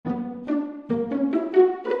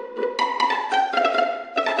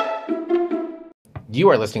You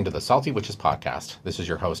are listening to the Salty Witches podcast. This is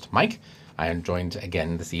your host, Mike. I am joined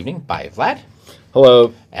again this evening by Vlad.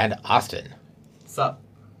 Hello. And Austin. What's up?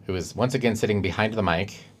 Who is once again sitting behind the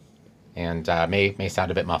mic and may sound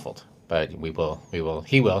a bit muffled, but he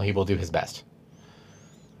will do his best.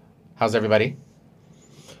 How's everybody?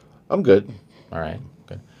 I'm good. All right,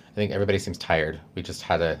 good. I think everybody seems tired. We just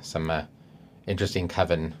had some interesting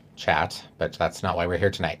coven chat, but that's not why we're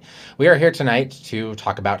here tonight. We are here tonight to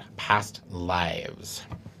talk about past lives.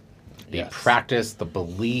 The practice, the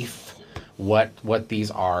belief, what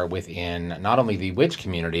these are within not only the witch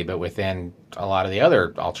community, but within a lot of the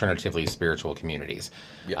other alternatively spiritual communities.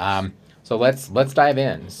 Yes. So let's dive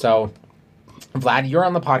in. So Vlad, you're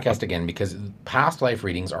on the podcast again because past life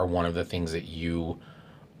readings are one of the things that you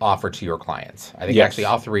offer to your clients. I think actually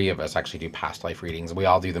all three of us actually do past life readings. We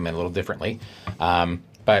all do them a little differently,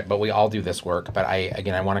 but we all do this work. But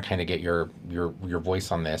I want to kind of get your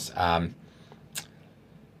voice on this.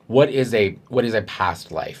 What is a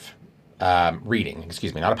past life reading?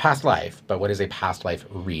 Excuse me, not a past life, but what is a past life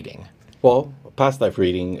reading? Well, a past life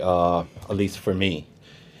reading, at least for me,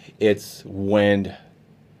 it's when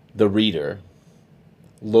the reader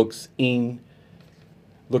looks into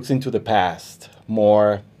the past,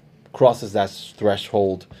 more crosses that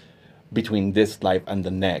threshold between this life and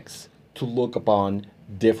the next to look upon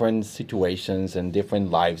different situations and different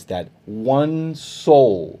lives that one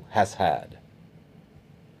soul has had.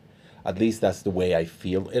 At least that's the way I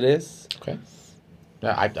feel it is. Okay.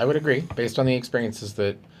 Yeah, I would agree based on the experiences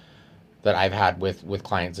that I've had with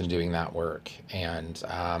clients in doing that work, and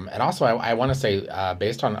also I want to say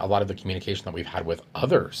based on a lot of the communication that we've had with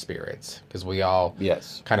other spirits, because we all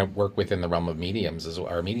kind of work within the realm of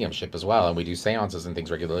mediumship as well, and we do seances and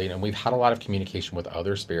things regularly, and we've had a lot of communication with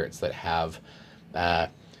other spirits that have, I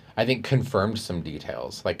think, confirmed some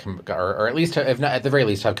details, like or at least if not at the very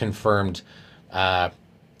least have confirmed.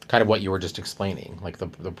 Kind of what you were just explaining, like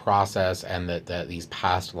the process and that these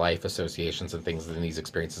past life associations and things and these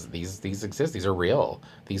experiences, these exist. These are real.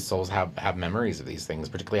 These souls have memories of these things,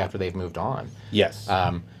 particularly after they've moved on. Yes.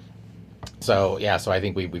 So I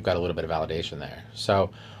think we've got a little bit of validation there.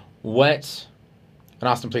 So and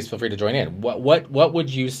Austin, please feel free to join in. What would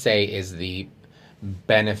you say is the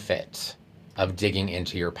benefit of digging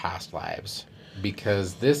into your past lives?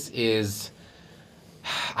 Because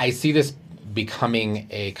I see this becoming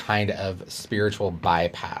a kind of spiritual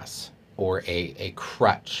bypass or a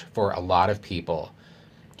crutch for a lot of people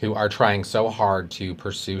who are trying so hard to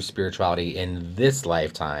pursue spirituality in this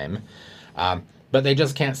lifetime, but they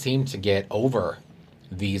just can't seem to get over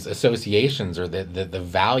these associations or the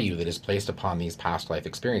value that is placed upon these past life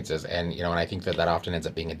experiences. And I think that often ends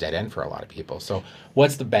up being a dead end for a lot of people. So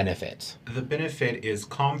what's the benefit? The benefit is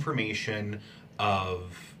confirmation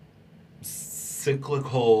of the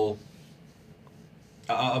cyclical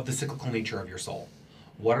nature of your soul.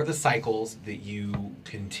 What are the cycles that you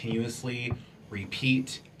continuously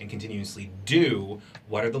repeat and continuously do?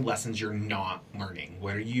 What are the lessons you're not learning?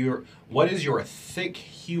 What is your thick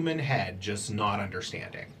human head just not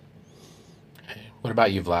understanding? What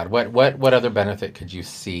about you, Vlad? What other benefit could you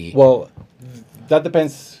see? Well, that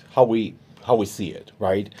depends how we see it,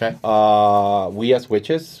 right? Okay. We as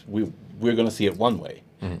witches, we're gonna see it one way,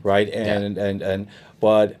 right?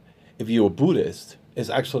 But if you're a Buddhist, it's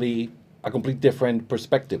actually a complete different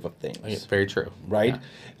perspective of things. It's very true. Right?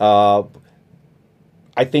 Yeah.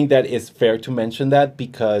 I think that it's fair to mention that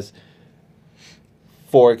because,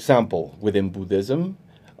 for example, within Buddhism,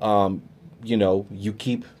 you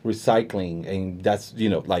keep recycling, and that's,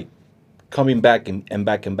 like coming back and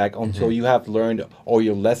back and back until you have learned all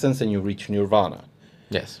your lessons and you reach nirvana.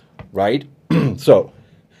 Yes. Right? So,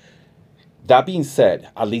 that being said,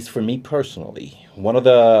 at least for me personally, one of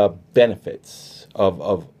the benefits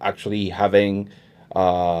of actually having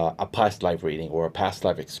a past life reading or a past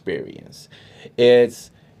life experience,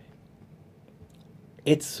 it's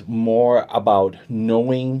more about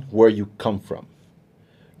knowing where you come from.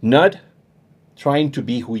 Not trying to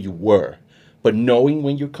be who you were, but knowing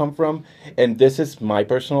when you come from. And this is my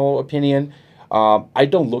personal opinion. I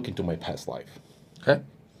don't look into my past life. Okay.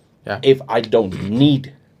 Yeah. If I don't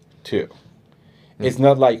need to. It's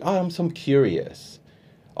not like, I'm so curious.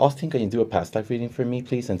 Austin, can you do a past life reading for me,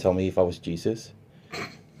 please, and tell me if I was Jesus?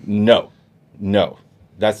 No.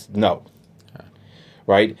 That's no.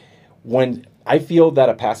 Right? When I feel that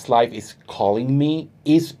a past life is calling me,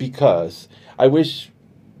 is because I wish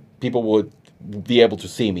people would be able to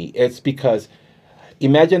see me. It's because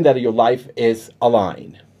imagine that your life is a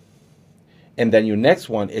line, and then your next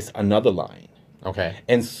one is another line. Okay.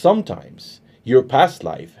 And sometimes your past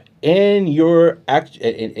life and your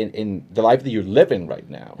in the life that you're living right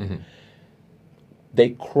now they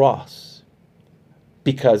cross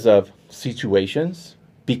because of situations,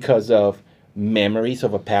 because of memories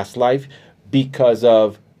of a past life, because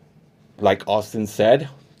of, like Austin said,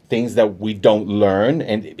 things that we don't learn,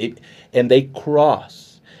 and they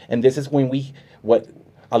cross. And this is when what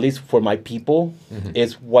at least for my people,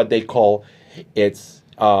 is what they call, it's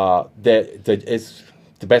it's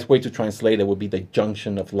the best way to translate it would be the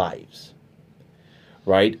junction of lives,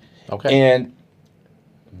 right? Okay. And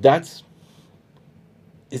that's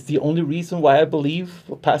is the only reason why I believe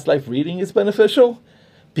past life reading is beneficial,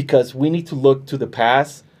 because we need to look to the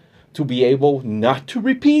past to be able not to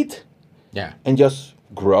repeat Yeah. and just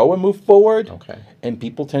grow and move forward. Okay. And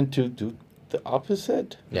people tend to do the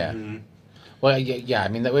opposite. Yeah. Well, yeah. I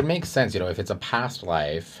mean, that would make sense. If it's a past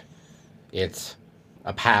life, it's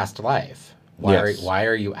a past life. Yes. Why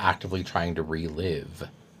are you actively trying to relive,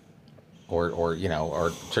 or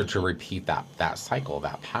to repeat that cycle,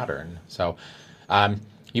 that pattern? So,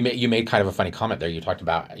 you made kind of a funny comment there. You talked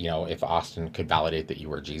about if Austin could validate that you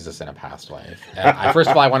were Jesus in a past life. First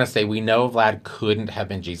of all, I want to say we know Vlad couldn't have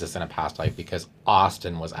been Jesus in a past life because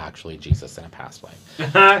Austin was actually Jesus in a past life.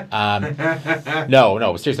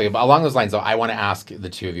 No, seriously. But along those lines, though, I want to ask the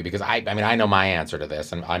two of you, because I mean I know my answer to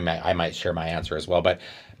this, and I might share my answer as well. But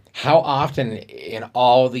how often in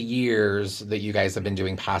all the years that you guys have been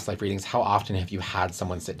doing past life readings, how often have you had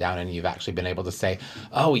someone sit down and you've actually been able to say,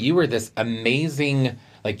 "Oh, you were this amazing."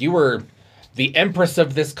 Like you were the empress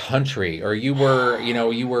of this country, or you were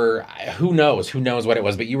who knows what it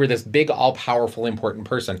was, but you were this big, all-powerful, important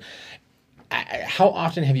person. How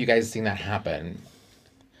often have you guys seen that happen?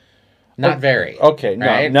 Not very. Okay,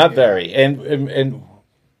 right? no, not very. And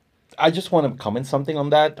I just want to comment something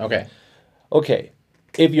on that. Okay. Okay,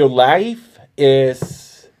 if your life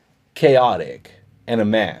is chaotic and a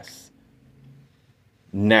mess,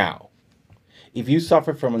 now, if you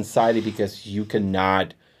suffer from anxiety because you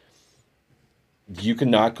cannot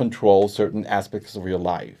control certain aspects of your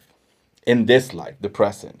life in this life, the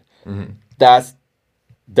present, that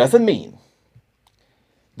doesn't mean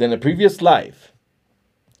that in a previous life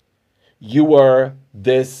you were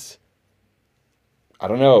this, I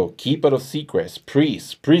don't know, keeper of secrets,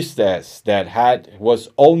 priestess that was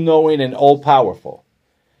all knowing and all powerful.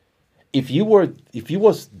 If you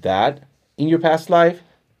was that in your past life,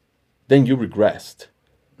 then you regressed.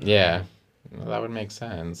 Yeah, well, that would make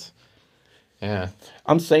sense. Yeah.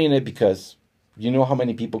 I'm saying it because you know how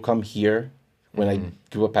many people come here when I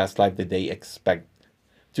do a past life that they expect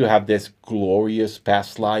to have this glorious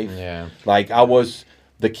past life. Yeah. Like I was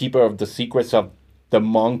the keeper of the secrets of the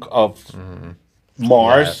monk of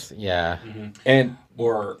Mars. Yes, yeah. And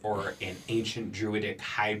Or an ancient druidic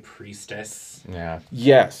high priestess. Yeah.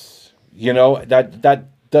 yes, that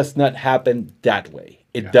does not happen that way.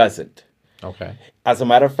 It doesn't. Okay. As a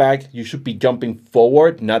matter of fact, you should be jumping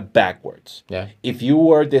forward, not backwards. Yeah. If you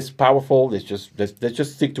were this powerful, let's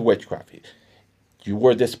just stick to witchcraft. You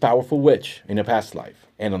were this powerful witch in a past life,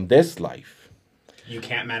 and on this life, You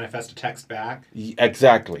can't manifest a text back.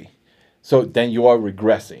 exactly. So then you are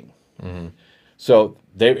regressing. So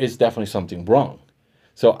there is definitely something wrong.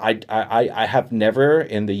 So I have never,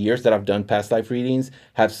 in the years that I've done past life readings,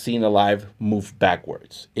 have seen a life move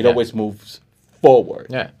backwards. It Yeah. always moves forward.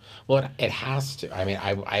 Yeah. Well, it has to. I mean,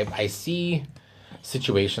 I see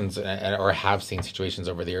situations or have seen situations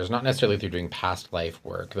over the years, not necessarily through doing past life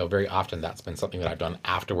work, though very often that's been something that I've done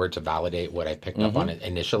afterward to validate what I picked up on it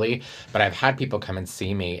initially. But I've had people come and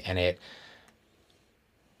see me, and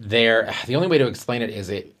the only way to explain it is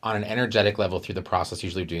it on an energetic level through the process,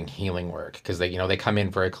 usually doing healing work, because they come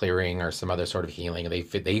in for a clearing or some other sort of healing, and they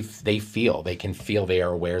can feel, they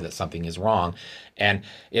are aware that something is wrong, and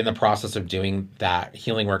in the process of doing that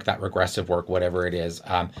healing work, that regressive work, whatever it is,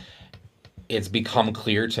 it's become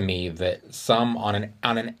clear to me that some on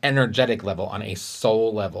an energetic level, on a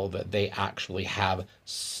soul level, that they actually have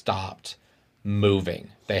stopped moving.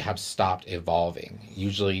 They have stopped evolving.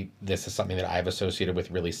 Usually this is something that I've associated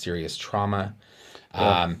with really serious trauma.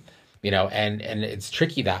 And it's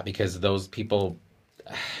tricky because those people,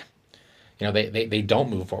 they don't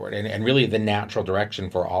move forward. And really the natural direction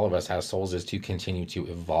for all of us as souls is to continue to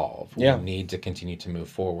evolve. Yeah. We need to continue to move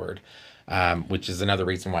forward, which is another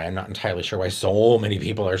reason why I'm not entirely sure why so many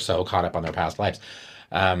people are so caught up on their past lives.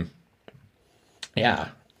 Yeah.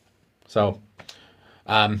 So,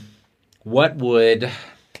 what would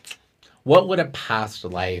a past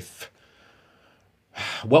life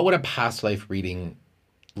reading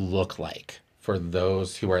look like for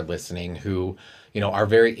those who are listening who, are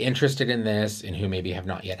very interested in this and who maybe have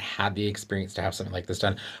not yet had the experience to have something like this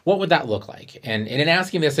done? What would that look like? And in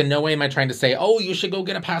asking this, in no way am I trying to say, oh, you should go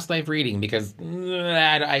get a past life reading, because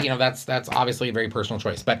that's obviously a very personal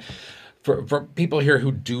choice. But for people here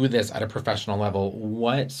who do this at a professional level,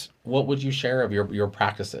 what would you share of your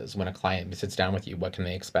practices when a client sits down with you? What can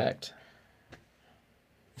they expect?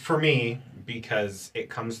 For me, because it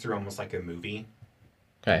comes through almost like a movie.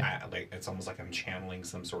 Okay. It's almost like I'm channeling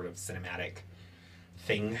some sort of cinematic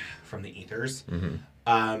thing from the ethers.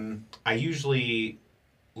 Mm-hmm. I usually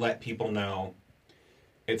let people know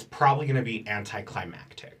it's probably going to be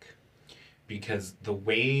anticlimactic, because the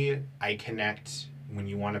way I connect when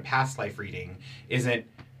you want a past life reading isn't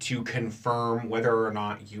to confirm whether or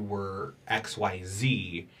not you were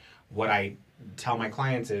XYZ. What I tell my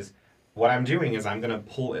clients is, what I'm doing is I'm going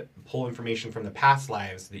to pull information from the past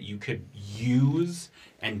lives that you could use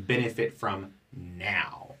and benefit from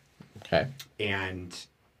now. Okay. And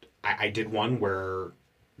I did one where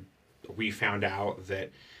we found out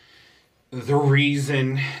that the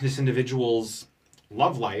reason this individual's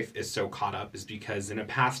love life is so caught up is because in a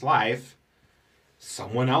past life,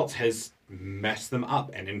 someone else has messed them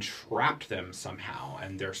up and entrapped them somehow,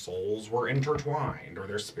 and their souls were intertwined, or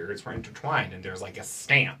their spirits were intertwined, and there's like a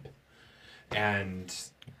stamp. And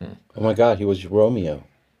oh my God, he was Romeo.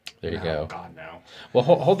 There you go. Oh God, no. Well,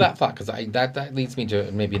 hold that thought, because that leads me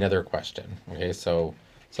to maybe another question. Okay, so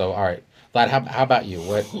all right, Vlad, how about you?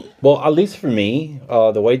 What? Well, at least for me,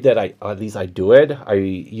 the way that I do it,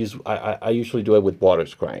 I usually do it with water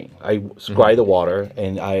scrying. I scry the water,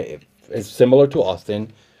 and it's similar to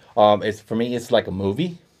Austin. For me, it's like a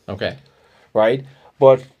movie. Okay. Right?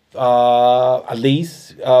 But at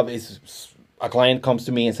least a client comes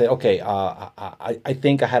to me and say, okay, I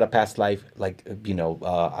think I had a past life, like,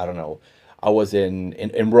 I don't know, I was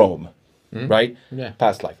in Rome, right? Yeah.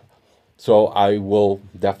 Past life. So I will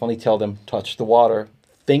definitely tell them, touch the water,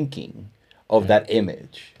 thinking of that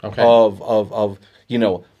image, Okay. of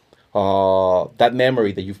that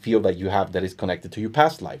memory that you feel that you have that is connected to your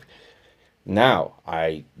past life. Now,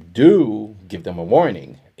 I do give them a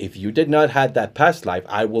warning. If you did not have that past life,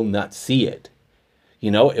 I will not see it.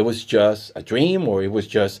 It was just a dream, or it was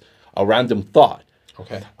just a random thought.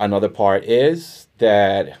 Okay. Another part is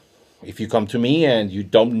that if you come to me and you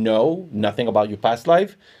don't know nothing about your past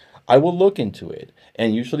life, I will look into it.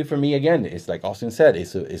 And usually for me, again, it's like Austin said,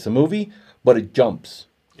 it's a movie, but it jumps.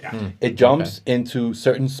 Yeah. It jumps into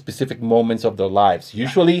certain specific moments of their lives.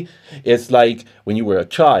 Usually, it's like when you were a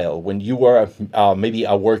child, when you were maybe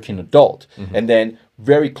a working adult, and then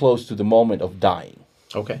very close to the moment of dying.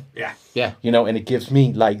 Okay. Yeah. Yeah. And it gives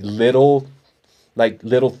me like little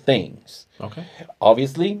things. Okay.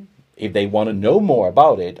 Obviously, if they want to know more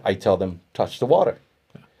about it, I tell them, touch the water.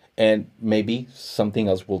 And maybe something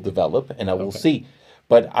else will develop, and I will see.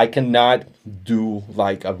 But I cannot do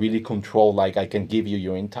like a really control, like I can give you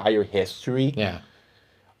your entire history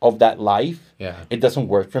of that life. Yeah. It doesn't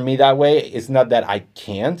work for me that way. It's not that I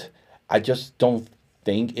can't. I just don't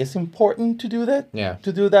think it's important to do that. Yeah.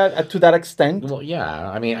 To do that to that extent. Well,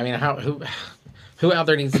 yeah. I mean, who out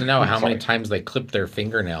there needs to know how many times they clipped their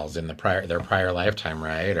fingernails in their prior lifetime,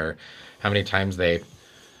 right? Or how many times they,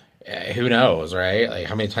 who knows, right? Like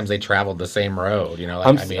how many times they traveled the same road,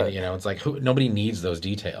 it's like nobody needs those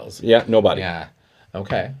details. Yeah, nobody. Yeah.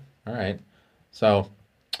 Okay. All right. So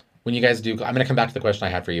when you guys do, I'm going to come back to the question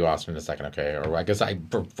I had for you, Austin, in a second, okay? Or I guess I'll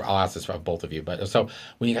ask this for both of you. But so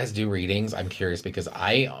when you guys do readings, I'm curious because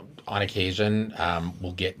I, on occasion,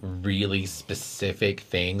 will get really specific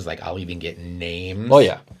things. Like I'll even get names. Oh,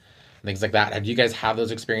 yeah. Things like that. Do you guys have those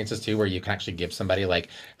experiences too, where you can actually give somebody like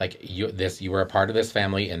you were a part of this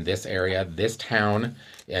family in this area, this town,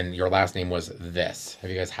 and your last name was this? Have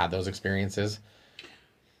you guys had those experiences?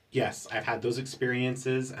 Yes, I've had those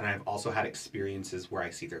experiences, and I've also had experiences where I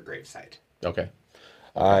see their gravesite. Okay.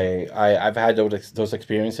 I've had those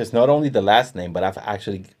experiences. Not only the last name, but I've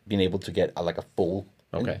actually been able to get like a full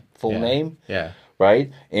name. Yeah.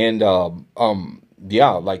 Right. And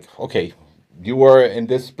like, okay, you were in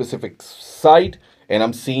this specific site, and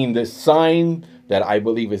I'm seeing this sign that I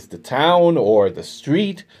believe is the town or the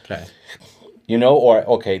street. Okay. Or,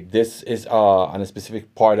 okay, this is on a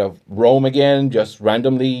specific part of Rome again, just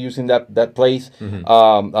randomly using that place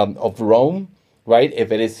of Rome, right?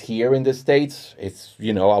 If it is here in the States, it's,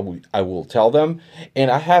 I will tell them. And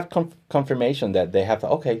I have confirmation that they have,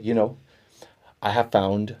 okay, I have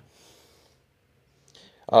found,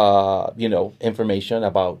 information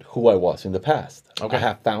about who I was in the past. Okay. I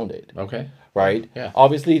have found it. Okay. Right? Yeah.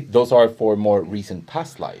 Obviously, those are for more recent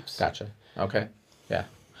past lives. Gotcha. Okay. Yeah.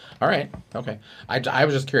 All right. Okay. I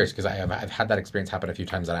was just curious because I've had that experience happen a few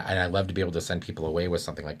times, and I love to be able to send people away with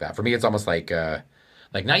something like that. For me, it's almost like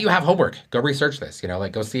now you have homework. Go research this. You know,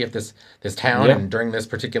 like go see if this town Yeah. and during this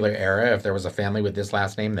particular era, if there was a family with this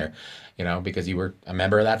last name there, you know, because you were a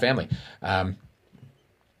member of that family.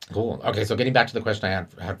 Cool. Okay. So getting back to the question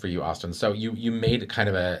I had for you, Austin. So you made kind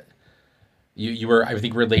of a you were, I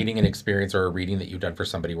think, relating an experience or a reading that you've done for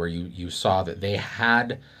somebody where you saw that they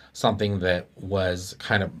had something that was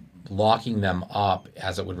kind of locking them up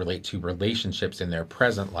as it would relate to relationships in their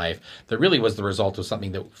present life that really was the result of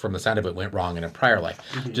something that from the sound of it went wrong in a prior life.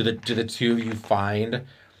 Do the two of you find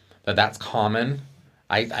that that's common?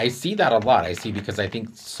 I see that a lot. I see because I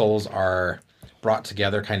think souls are brought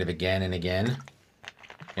together kind of again and again.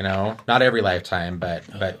 You know, not every lifetime, but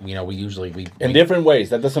you know, we usually In we different ways.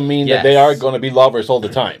 That doesn't mean that they Yes. are going to be lovers all the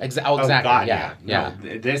time. exactly. Oh God, Yeah. No,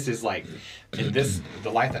 this is like, in the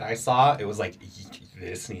life that I saw, it was like,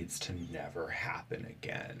 this needs to never happen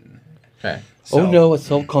again. Okay. Oh no, a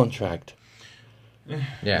soul contract.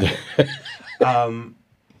 Yeah.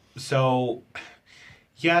 So,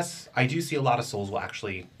 yes, I do see a lot of souls will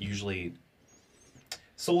actually, usually,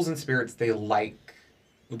 souls and spirits,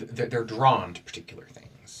 they're drawn to particular things.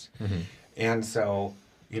 And so,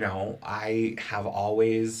 you know, I have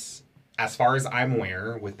always, as far as I'm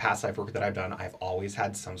aware, with past life work that I've done, I've always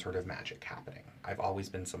had some sort of magic happening. I've always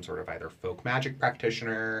been some sort of either folk magic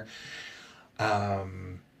practitioner,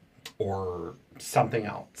 or something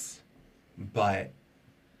else. But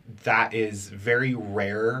that is very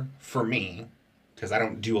rare for me because I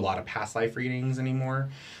don't do a lot of past life readings anymore.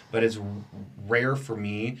 But it's rare for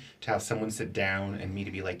me to have someone sit down and me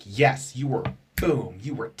to be like, yes, you were, boom,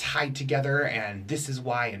 you were tied together and this is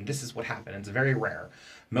why and this is what happened. It's very rare.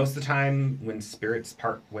 Most of the time when spirits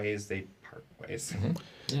part ways, they part ways.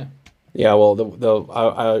 Yeah. Yeah, well,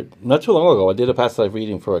 I not too long ago, I did a past life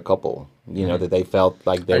reading for a couple. You know, that they felt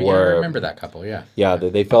like they Yeah, were. I remember that couple. Yeah. Yeah,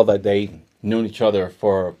 that they felt that they knew each other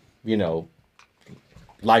for, you know,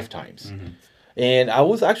 lifetimes. And I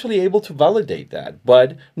was actually able to validate that,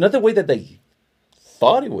 but not the way that they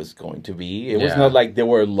thought it was going to be. It was Yeah. not like they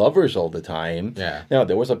were lovers all the time. Yeah. No,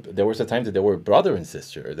 there was a time that they were brother and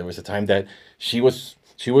sister. There was a time that she was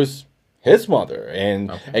his mother.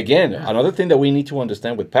 And Okay. again, Yeah. another thing that we need to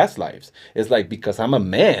understand with past lives is like, because I'm a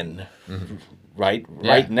man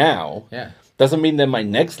right now, Yeah. doesn't mean that my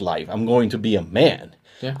next life I'm going to be a man.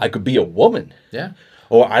 Yeah. I could be a woman, Yeah.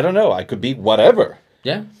 or I don't know, I could be whatever,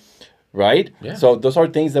 Yeah. right? Yeah. So those are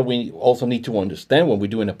things that we also need to understand when we're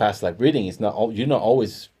doing a past life reading. It's not you're not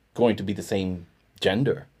always going to be the same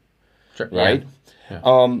gender, Sure. right?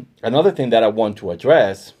 Yeah. Another thing that I want to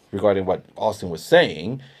address regarding what Austin was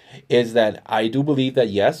saying is that I do believe that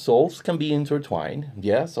yes, souls can be intertwined.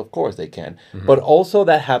 Yes, of course they can. But also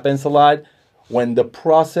that happens a lot when the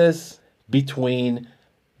process between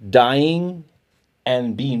dying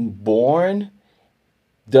and being born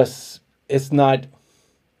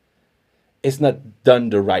it's not done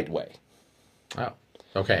the right way. Oh.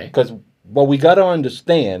 Okay. Because what we got to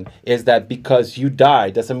understand is that because you die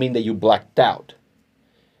doesn't mean that you blacked out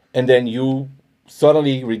and then you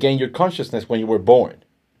suddenly regain your consciousness when you were born.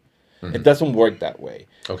 It doesn't work that way.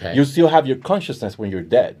 Okay. You still have your consciousness when you're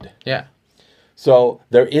dead. Yeah. So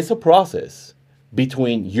there is a process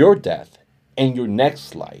between your death and your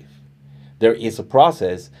next life. There is a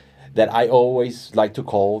process that I always like to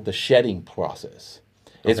call the shedding process.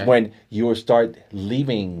 It's Okay. when you start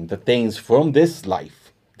leaving the things from this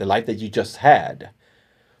life, the life that you just had,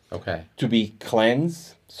 Okay. to be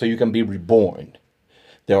cleansed so you can be reborn.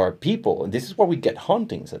 There are people, and this is where we get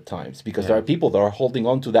hauntings at times, because there Yeah. are people that are holding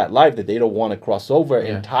on to that life that they don't want to cross over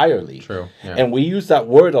Yeah. entirely. True. Yeah. And we use that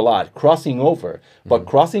word a lot, crossing over. But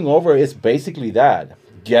crossing over is basically that.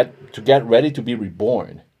 Get ready to be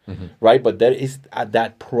reborn. Right? But there is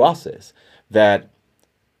that process that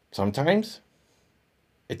sometimes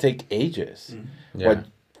it takes ages. Yeah. But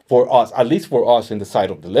for us, at least for us in the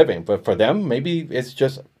side of the living, but for them, maybe it's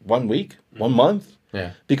just 1 week, 1 month.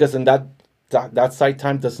 Yeah. Because in that side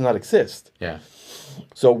time does not exist. Yeah.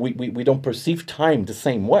 So we don't perceive time the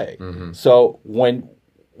same way. So when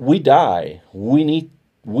we die, we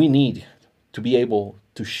need to be able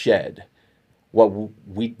to shed what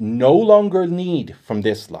we no longer need from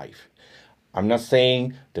this life. I'm not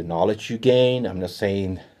saying the knowledge you gain. I'm not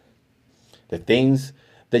saying the things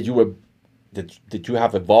that that you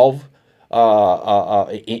have evolved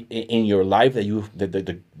in your life,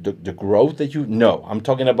 that the growth that you know. I'm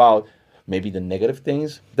talking about maybe the negative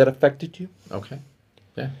things that affected you. Okay.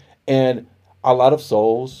 Yeah. And a lot of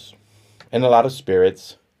souls and a lot of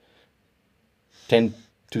spirits tend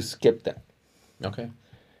to skip that. Okay.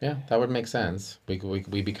 Yeah, that would make sense.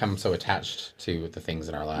 We become so attached to the things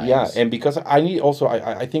in our lives. Yeah, and because I need also,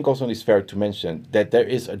 I think also it's fair to mention that there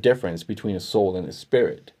is a difference between a soul and a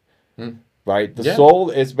spirit, right? The Yeah. soul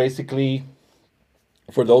is basically,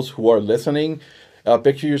 for those who are listening,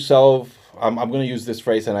 picture yourself. I'm going to use this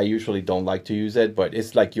phrase, and I usually don't like to use it, but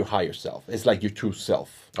it's like your higher self. It's like your true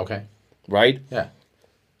self, Okay. right? Yeah.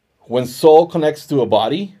 When soul connects to a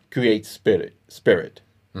body, creates spirit. Spirit,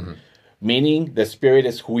 meaning the spirit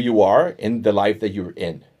is who you are in the life that you're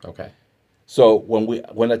in. Okay. So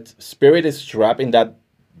when a spirit is trapped in that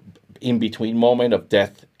in between moment of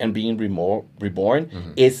death and being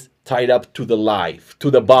reborn, is tied up to the life, to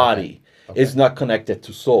the body. Okay. It's not connected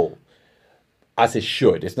to soul, as it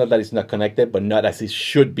should. It's not that it's not connected, but not as it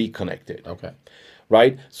should be connected. Okay.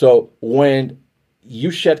 Right? So when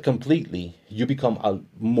you shed completely, you become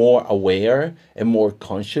more aware and more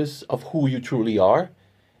conscious of who you truly are,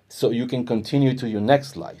 so you can continue to your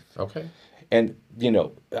next life. Okay. And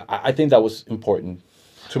I think that was important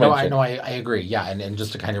to No, mention. I agree. Yeah, and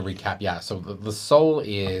just to kind of recap, yeah. So the soul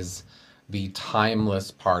is the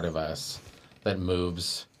timeless part of us that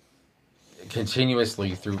moves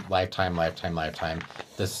continuously through lifetime.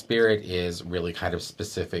 The spirit is really kind of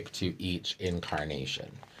specific to each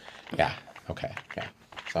incarnation. Yeah. Okay. Yeah.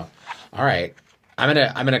 So, all right. I'm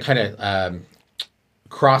gonna kind of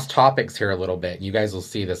cross topics here a little bit. You guys will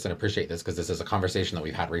see this and appreciate this because this is a conversation that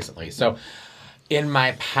we've had recently. So, in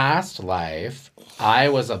my past life, I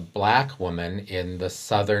was a black woman in the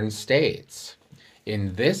southern states.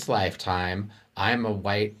 In this lifetime, I'm a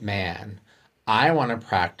white man. I want to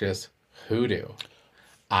practice hoodoo.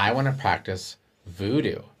 I want to practice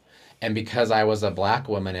voodoo. And because I was a black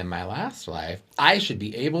woman in my last life, I should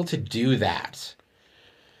be able to do that.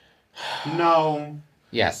 No.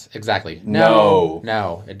 Yes, exactly. No.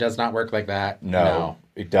 No, it does not work like that. No,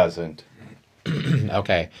 it doesn't.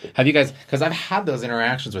 Okay. Have you guys, because I've had those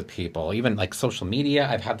interactions with people, even like social media,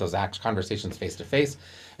 I've had those conversations face to face.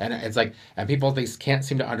 And it's like, and people, they can't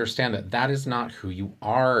seem to understand that that is not who you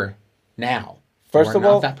are now. First You of are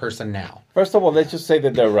all- not that person now. First of all, let's just say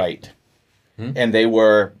that they're right. And they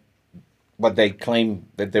were what they claim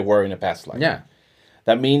that they were in a past life. Yeah.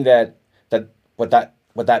 That means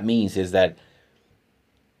what that means is that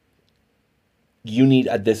you need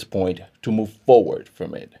at this point to move forward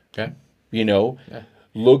from it. Okay. Yeah.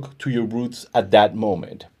 Look To your roots at that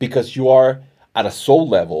moment, because you are at a soul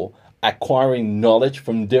level acquiring knowledge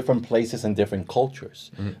from different places and different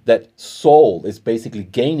cultures. That soul is basically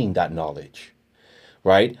gaining that knowledge,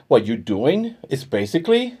 right? What you're doing is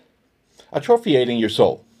basically atrophiating your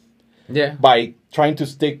soul Yeah. by trying to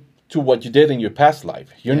stick to what you did in your past life.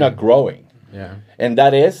 You're not growing. Yeah. And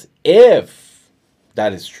that is if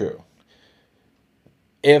that is true.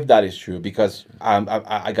 If that is true, because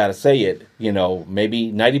I gotta say it,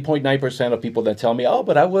 maybe 90.9% of people that tell me, oh,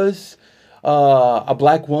 but I was a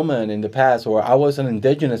black woman in the past, or I was an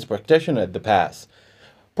indigenous practitioner in the past,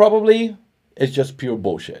 probably it's just pure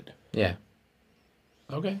bullshit. Yeah.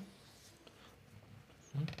 Okay.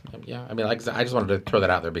 Yeah, I mean, like I said, I just wanted to throw that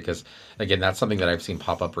out there because, again, that's something that I've seen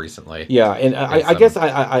pop up recently. Yeah, and I guess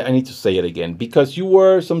I need to say it again, because you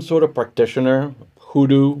were some sort of practitioner,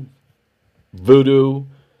 hoodoo, voodoo,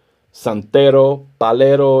 santero,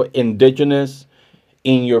 palero, indigenous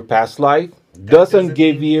in your past life, doesn't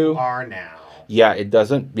give mean you are now. Yeah, it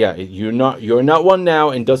doesn't. Yeah, you're not one now,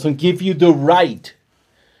 and doesn't give you the right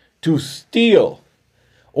to steal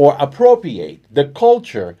or appropriate the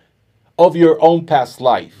culture of your own past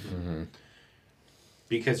life.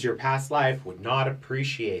 Because your past life would not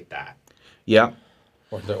appreciate that. Yeah.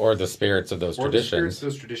 Or the spirits of those Or the traditions. spirits of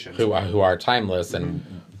those traditions. Who are timeless and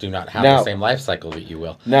do not have Now- the same life cycle that you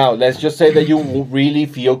will. Now, let's just say that you really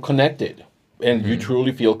feel connected, and you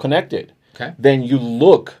truly feel connected. Okay. Then you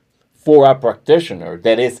look for a practitioner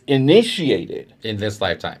that is initiated In this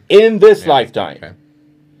lifetime. in this lifetime, Okay.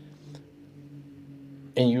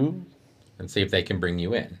 and you And see if they can bring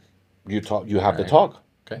you in. talk. You have to Right. talk.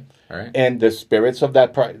 Okay. All right. And the spirits of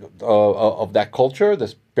that culture, the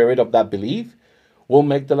spirit of that belief, will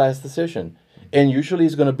make the last decision. And usually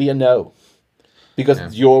it's going to be a no,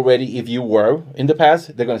 because you already, if you were in the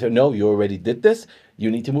past, they're going to say, no, you already did this. You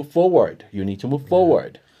need to move forward. You need to move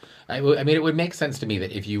forward. I mean, it would make sense to me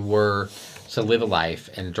that if you were to live a life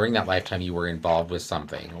and during that lifetime you were involved with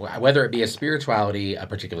something, whether it be a spirituality, a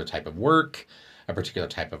particular type of work, a particular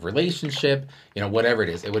type of relationship, whatever it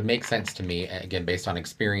is, it would make sense to me, again, based on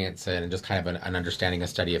experience and just kind of an understanding, a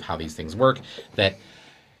study of how these things work, that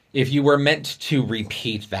if you were meant to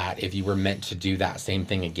repeat that, if you were meant to do that same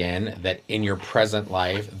thing again, that in your present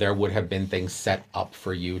life there would have been things set up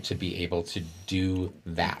for you to be able to do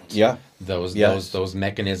that. Yeah. Those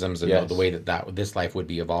mechanisms and Yes. the way that this life would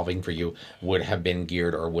be evolving for you would have been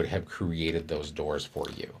geared or would have created those doors for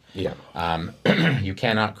you. Yeah. You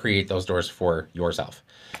cannot create those doors for yourself.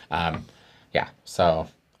 Yeah. So,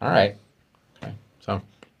 all right. Okay. So,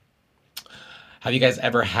 have you guys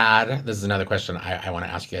ever had, this is another question I want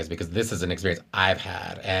to ask you guys because this is an experience I've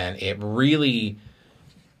had and it really,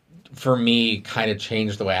 for me, kind of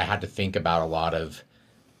changed the way I had to think about a lot of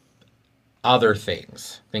other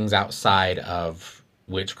things outside of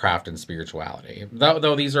witchcraft and spirituality.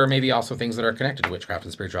 Though these are maybe also things that are connected to witchcraft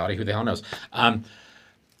and spirituality, who the hell knows?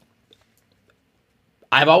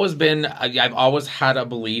 I've always had a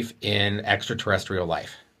belief in extraterrestrial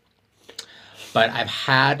life. But I've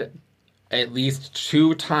had at least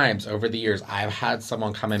 2 times over the years, I've had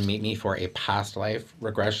someone come and meet me for a past life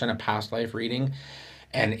regression, a past life reading.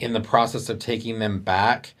 And in the process of taking them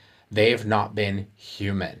back, they've not been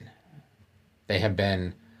human. They have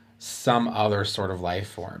been some other sort of life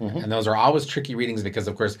form. Mm-hmm. And those are always tricky readings because,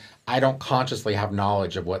 of course, I don't consciously have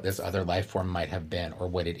knowledge of what this other life form might have been or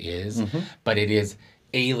what it is, Mm-hmm. but it is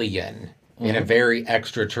alien in a very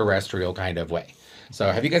extraterrestrial kind of way. So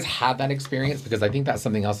have you guys had that experience? Because I think that's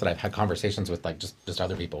something else that I've had conversations with, like just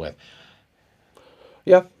other people with.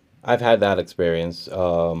 Yeah, I've had that experience.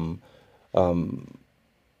 And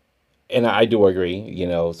I do agree, you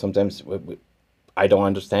know, sometimes I don't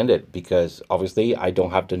understand it because obviously I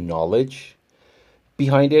don't have the knowledge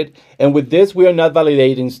behind it. And with this, we are not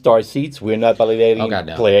validating star seeds. We're not validating Oh, God,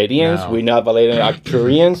 no. Pleiadians. No. We're not validating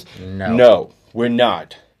Arcturians. No. No, we're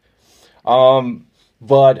not.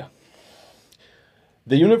 But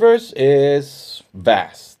the universe is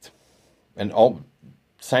vast. And all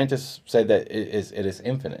scientists say that it is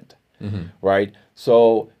infinite, right?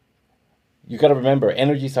 So you got to remember,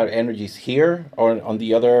 energies are energies here or on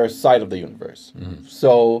the other side of the universe.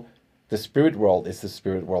 So the spirit world is the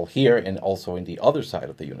spirit world here and also in the other side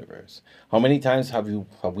of the universe. How many times have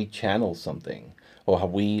we channeled something, or have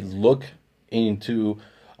we looked into,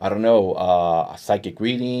 I don't know, a psychic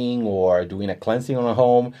reading or doing a cleansing on a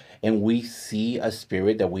home, and we see a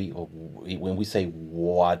spirit that when we say,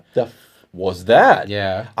 "What the was that?"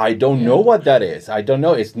 Yeah. I don't know what that is. I don't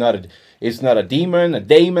know. It's not a demon, a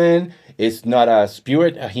daemon. It's not a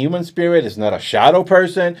spirit, a human spirit. It's not a shadow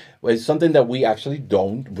person. It's something that we actually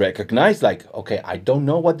don't recognize. Like, okay, I don't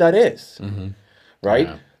know what that is. Right?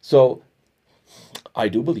 Yeah. So I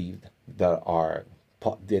do believe that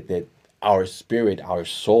our spirit, our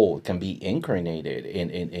soul can be incarnated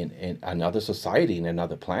in another society, in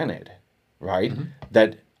another planet, right?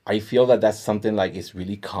 That I feel that that's something like is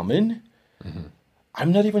really common.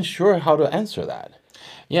 I'm not even sure how to answer that.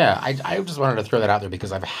 Yeah, I just wanted to throw that out there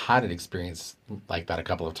because I've had an experience like that a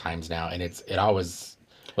couple of times now, and it always,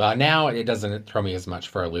 well, now it doesn't throw me as much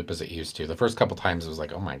for a loop as it used to. The first couple times it was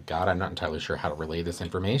like, oh my God, I'm not entirely sure how to relay this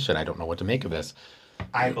information. I don't know what to make of this.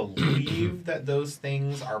 I believe that those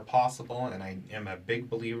things are possible, and I am a big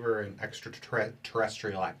believer in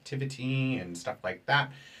extraterrestrial activity and stuff like that.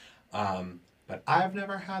 But I've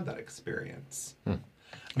never had that experience.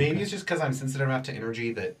 Maybe it's just because I'm sensitive enough to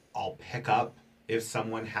energy that I'll pick up if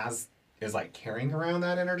someone is like carrying around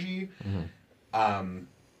that energy.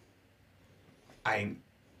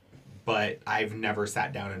 But I've never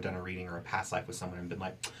sat down and done a reading or a past life with someone and been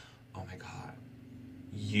like, oh my God,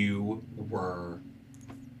 you were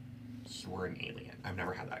an alien. I've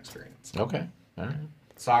never had that experience. Okay, all right.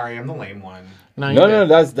 Sorry, I'm the lame one. No,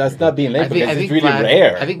 that's not being late because it's really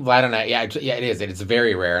rare. I think Vlad and I, yeah, it is. It's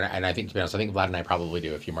very rare, and I think, to be honest, I think Vlad and I probably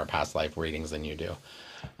do a few more past life readings than you do.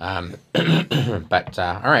 But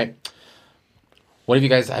all right. What have you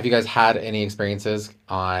guys had any experiences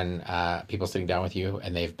on people sitting down with you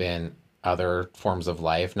and they've been other forms of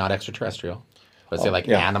life, not extraterrestrial, but say like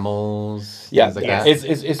animals, Yeah, things like that?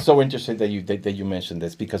 it's so interesting that you mentioned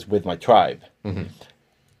this because with my tribe,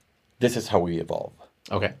 this is how we evolve.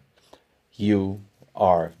 Okay. You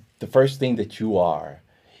are the first thing that you are.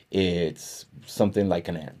 It's something like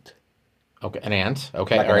an ant. Okay, an ant.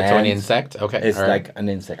 Okay, Like all right. an So an ant. insect. Okay, It's all right. like an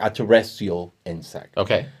insect, a terrestrial insect.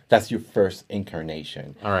 Okay, That's your first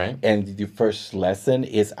incarnation. all right. And the first lesson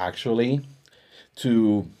is actually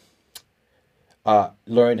to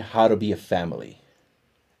learn how to be a family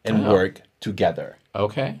and work together,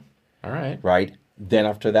 Okay, all right. right? Then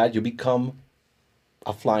after that, you become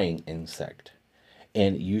a flying insect.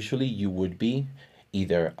 And usually you would be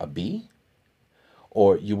either a bee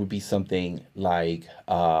or you would be something like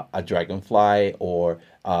a dragonfly or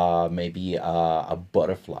maybe a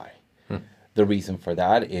butterfly. The reason for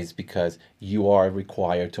that is because you are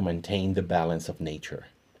required to maintain the balance of nature.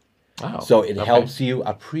 Oh, So it okay. helps you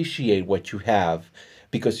appreciate what you have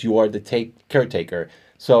because you are the caretaker.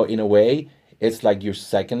 So in a way, it's like your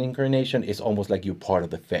second incarnation is almost like you're part of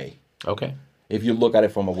the Fae. Okay. If you look at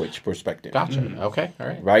it from a witch perspective, Gotcha. Okay. All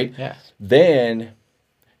right. right? Yeah. Then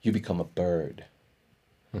you become a bird.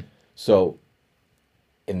 So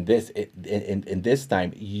in this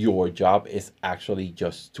time, your job is actually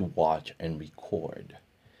just to watch and record.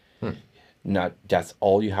 Not that's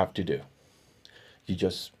all you have to do. You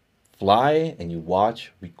just fly and you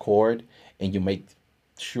watch, record, and you make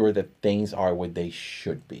sure that things are what they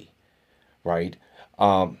should be, right?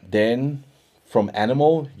 Then from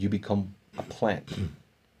animal, you become a plant,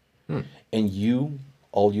 and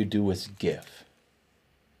all you do is give.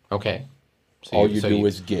 Okay. So All you do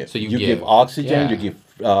is give. So you give oxygen, Yeah. you give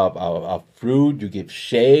fruit, you give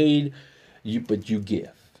shade, but you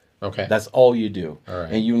give. Okay. That's all you do, All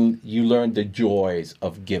right. and you learn the joys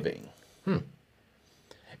of giving,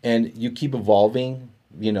 and you keep evolving,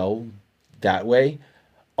 that way,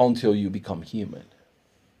 until you become human,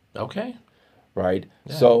 okay. right?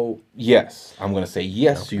 So yes, I'm gonna say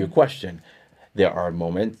yes to Okay. your question. There are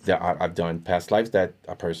moments I've done past lives that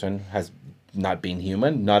a person has not been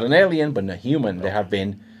human, not an alien, but a human. They have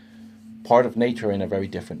been part of nature in a very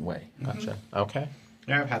different way. Gotcha. Okay.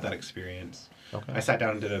 Yeah, I've had that experience. Okay. I sat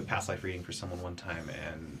down and did a past life reading for someone one time,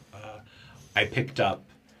 and I picked up.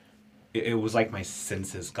 It was like my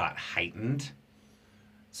senses got heightened,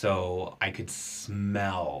 so I could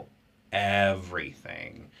smell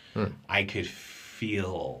everything. I could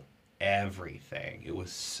feel everything. It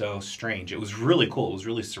was so strange. It was really cool. It was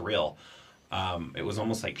really surreal. It was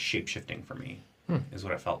almost like shape shifting for me, is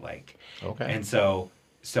what it felt like. Okay. And so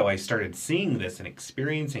I started seeing this and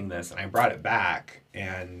experiencing this, and I brought it back.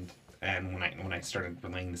 And when I started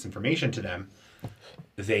relaying this information to them,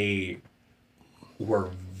 they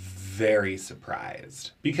were very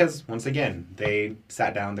surprised because once again they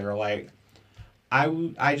sat down. They were like,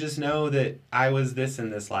 I just know that I was this in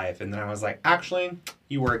this life, and then I was like, actually,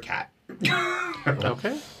 you were a cat.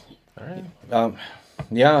 Okay. All right.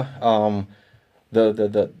 Yeah.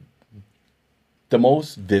 The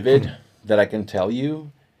most vivid that I can tell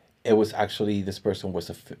you, it was actually this person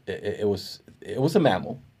was it was a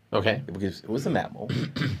mammal. Okay. Because it was a mammal,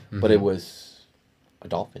 but it was a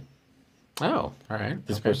dolphin. Oh, all right.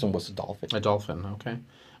 This Okay. person was a dolphin. A dolphin. Okay.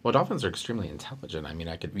 Well, dolphins are extremely intelligent. I mean,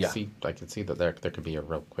 I could Yeah. see that there could be a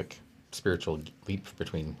real quick spiritual leap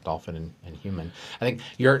between dolphin and human. I think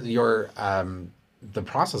your the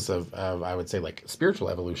process of I would say like spiritual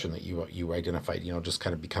evolution that you identified, just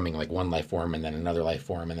kind of becoming like one life form and then another life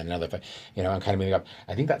form and then another, and kind of moving up.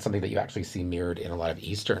 I think that's something that you actually see mirrored in a lot of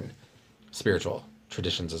Eastern spiritual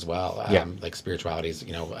traditions as well. Yeah. Like spiritualities,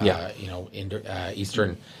 Yeah.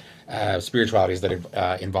 Eastern spiritualities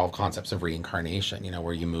that involve concepts of reincarnation,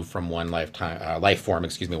 where you move from one life form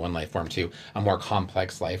to a more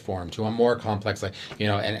complex life form to a more complex life,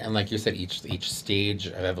 and like you said, each stage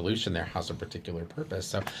of evolution there has a particular purpose.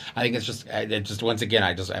 So I think it's just once again,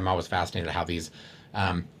 I'm always fascinated how these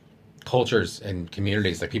cultures and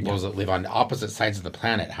communities, like people that live on opposite sides of the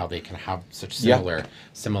planet, how they can have such similar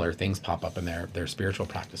things pop up in their spiritual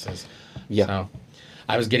practices. Yeah. So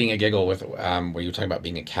I was getting a giggle with where you were talking about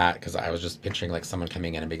being a cat, because I was just picturing like someone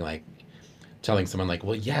coming in and being like, telling someone like,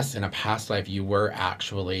 well, yes, in a past life you were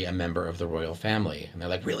actually a member of the royal family, and they're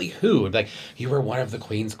like, really, who? And like, you were one of the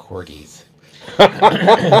queen's corgis.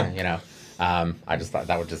 I just thought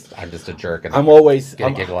I'm just a jerk, and I'm always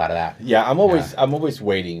get a giggle out of that. Yeah, I'm always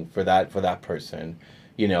waiting for that person,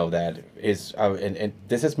 that is, and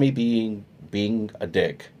this is me being a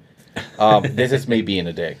dick. This is me being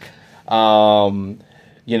a dick.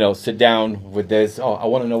 Sit down with this. Oh, I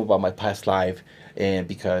want to know about my past life, and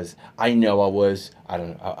because I know I was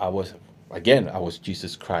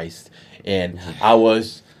Jesus Christ, and I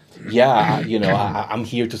was. Yeah, I'm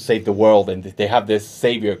here to save the world, and they have this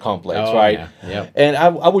savior complex, right? Yeah. Yep. And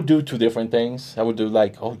I would do two different things. I would do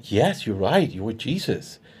like, oh yes, you're right, you were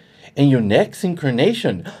Jesus, and your next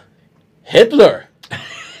incarnation, Hitler.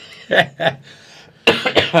 I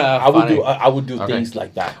would do things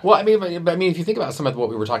like that. Well, I mean, if you think about some of what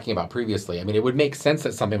we were talking about previously, I mean, it would make sense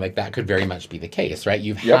that something like that could very much be the case, right?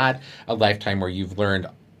 You've had a lifetime where you've learned,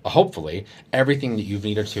 hopefully, everything that you've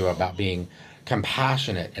needed to about being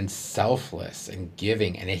compassionate and selfless and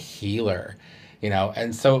giving and a healer,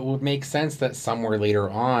 and so it would make sense that somewhere later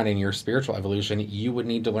on in your spiritual evolution you would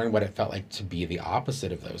need to learn what it felt like to be the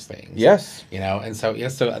opposite of those things. Yes. And so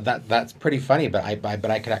that's pretty funny, but I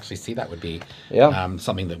could actually see that would be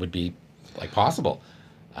something that would be like possible.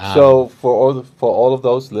 So for all of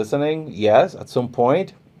those listening, yes, at some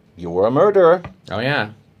point you were a murderer. Oh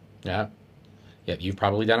yeah, yeah, yeah. You've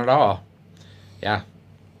probably done it all. Yeah.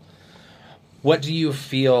 What do you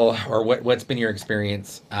feel, or what's been your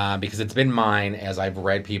experience? Because it's been mine as I've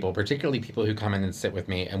read people, particularly people who come in and sit with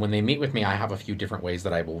me, and when they meet with me, I have a few different ways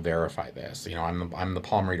that I will verify this. You know, I'm the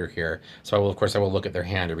palm reader here, so I will look at their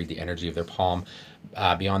hand to read the energy of their palm.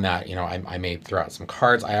 Beyond that, you know, I may throw out some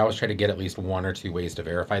cards. I always try to get at least one or two ways to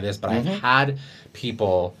verify this, but I've had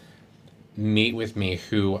people meet with me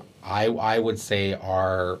who I would say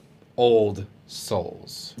are old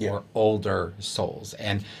souls Yeah. or older souls.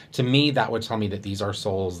 And to me, that would tell me that these are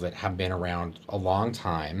souls that have been around a long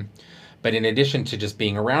time. But in addition to just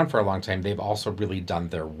being around for a long time, they've also really done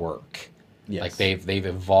their work. Yes. Like they've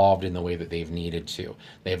evolved in the way that they've needed to.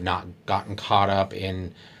 They've not gotten caught up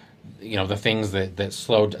in, you know, the things that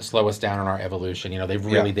slow us down in our evolution. You know,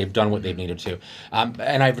 they've done what they've needed to.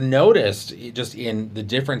 And I've noticed just in the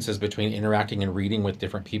differences between interacting and reading with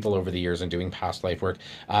different people over the years and doing past life work,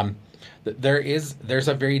 there's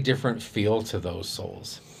a very different feel to those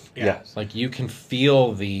souls. Yes. Like you can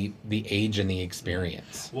feel the age and the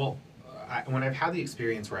experience. Well, when I've had the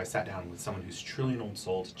experience where I sat down with someone who's truly an old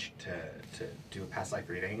soul to do a past life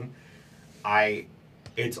reading,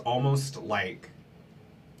 it's almost like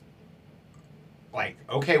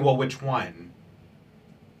okay, well, which one?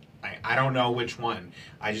 I don't know which one.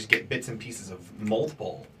 I just get bits and pieces of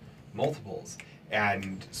multiples.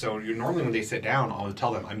 And so normally when they sit down, I'll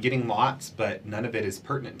tell them, I'm getting lots, but none of it is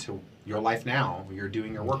pertinent to your life now. You're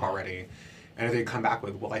doing your work already. And if they come back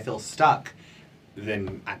with, well, I feel stuck,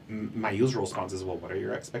 then my usual response is, well, what are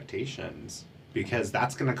your expectations? Because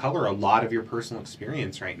that's going to color a lot of your personal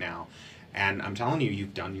experience right now. And I'm telling you,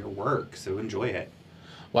 you've done your work, so enjoy it.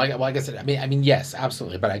 Well, I guess I mean, yes,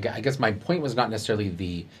 absolutely. But I guess my point was not necessarily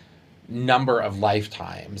the number of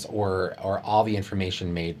lifetimes or all the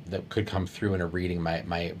information made that could come through in a reading.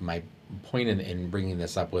 My point in bringing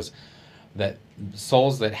this up was that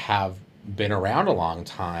souls that have been around a long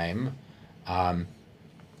time,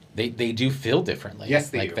 they do feel differently. Yes,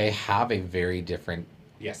 they like do. they have a very different.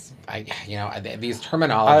 Yes. These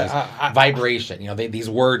terminologies, vibration. You know, these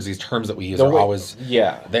words, these terms that we use are always.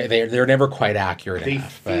 Yeah. They're never quite accurate. They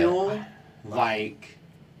enough, feel like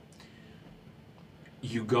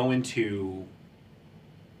you go into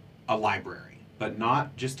a library, but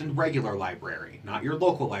not just a regular library, not your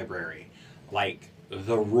local library, like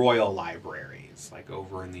the Royal Libraries, like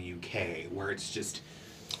over in the UK, where it's just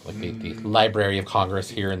like the Library of Congress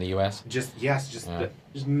here in the U.S. just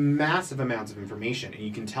massive amounts of information, and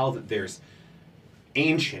you can tell that there's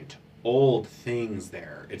ancient, old things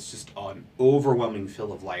there. It's just an overwhelming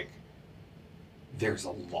feel of like there's a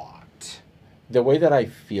lot. The way that I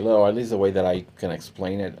feel it, or at least the way that I can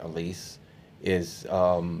explain it, at least, is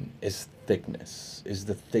thickness. Is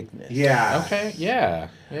the thickness. Yeah. Okay. Yeah.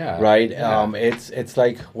 Yeah. Right. Yeah. It's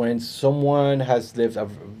like when someone has lived,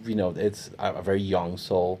 it's a very young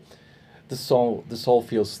soul. The soul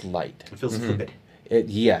feels light. It feels flippant.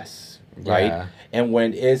 Yes. Right. Yeah. And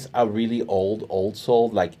when it's a really old soul,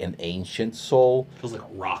 like an ancient soul, It feels like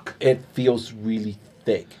a rock. it feels really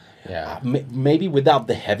thick. Yeah. Maybe without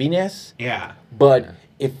the heaviness, Yeah. but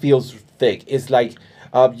it feels thick. It's like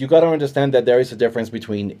you got to understand that there is a difference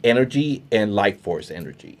between energy and life force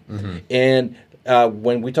energy. And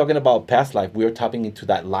when we're talking about past life, we're tapping into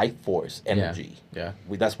that life force energy. Yeah.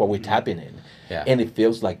 That's what we're tapping in. Yeah. And it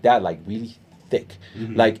feels like that, like really thick.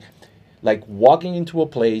 Like walking into a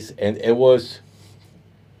place and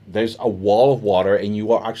there's a wall of water and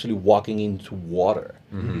you are actually walking into water.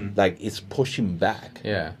 Like it's pushing back.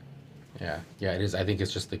 Yeah. Yeah. It is. I think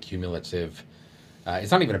it's just the cumulative.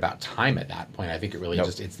 It's not even about time at that point. I think it really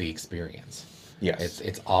it's the experience. Yes.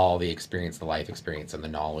 It's all the experience, the life experience, and the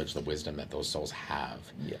knowledge, the wisdom that those souls have.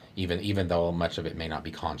 Yeah. Even though much of it may not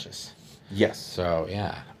be conscious. Yes. So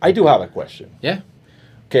yeah. I do have a question. Yeah.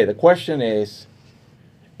 Okay, the question is,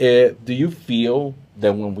 do you feel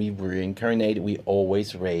that when we reincarnate, we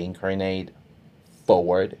always reincarnate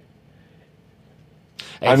forward?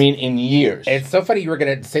 I mean, in years. It's so funny you were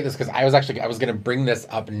going to say this because I was going to bring this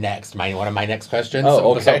up next. One of my next questions.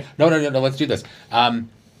 Oh, okay. No. Let's do this.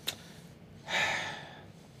 I'm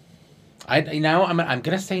going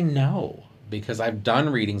to say no because I've done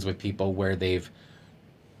readings with people where they've,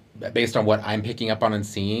 based on what I'm picking up on and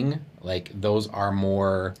seeing, like those are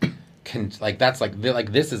more,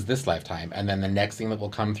 this is this lifetime, and then the next thing that will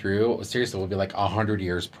come through seriously will be like 100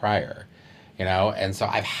 years prior, you know. And so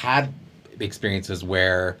I've had experiences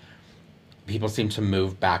where people seem to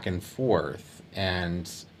move back and forth, and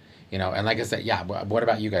you know, and like I said, yeah. What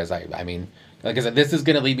about you guys? I mean, Like I said, this is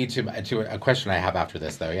going to lead me to a question I have after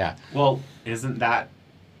this, though. Yeah. Well, isn't that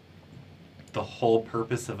the whole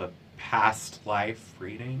purpose of a past life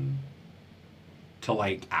reading? To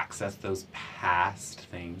like access those past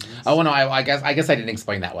things. Oh well, no, I guess I didn't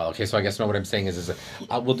explain that well. Okay, so I guess what I'm saying is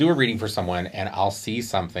we'll do a reading for someone, and I'll see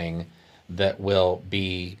something that will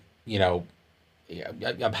be, you know,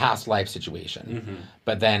 a past life situation,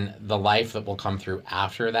 but then the life that will come through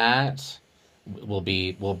after that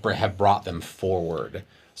have brought them forward.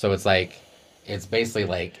 So it's basically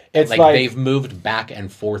like It's like like- they've moved back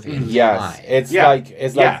and forth in Yes, time. it's Yeah. like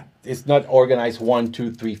Yeah. it's not organized 1,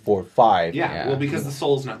 2, 3, 4, 5. Yeah, Yeah. well, because the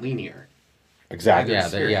soul's not linear. Exactly. yeah,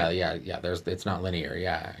 spirit. yeah. It's not linear.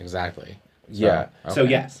 Yeah, exactly. Yeah. So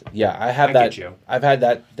okay. yes. Yeah, I have I that. get you. I've had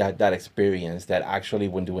that experience that actually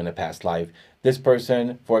when doing a past life, this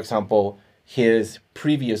person, for example, his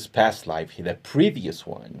previous past life, the previous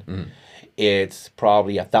one, it's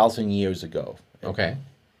probably 1,000 years ago, Okay.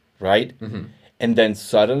 right? And then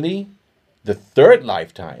suddenly, the third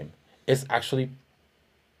lifetime is actually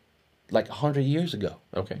like 100 years ago.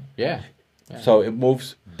 Okay. Yeah. So it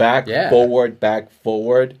moves back, Yeah.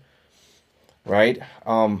 forward, right?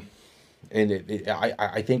 And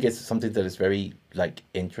I think it's something that is very like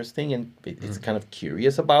interesting, and it's kind of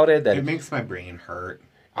curious about it. That It makes my brain hurt.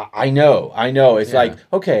 I know. It's Yeah. like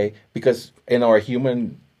okay, because in our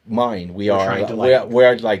human mind, We're trying to,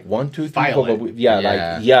 we're like 1, 2, 3, file 4, but it. we,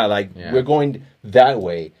 Yeah. we're going that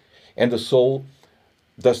way, and the soul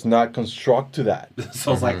does not construct to that.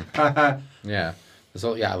 So it's like, haha. Yeah.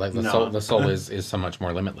 So yeah, like the No. soul is so much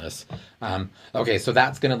more limitless. Okay, so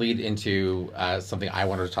that's going to lead into something I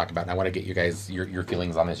wanted to talk about, and I want to get you guys your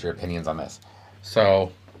feelings on this, your opinions on this.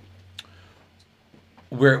 So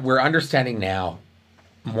we're understanding now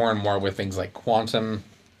more and more with things like quantum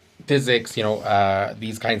physics, you know,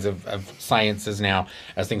 these kinds of sciences now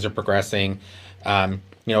as things are progressing.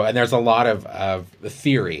 You know, and there's a lot of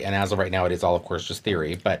theory, and as of right now, it is all, of course, just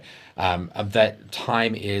theory, but that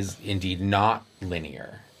time is indeed not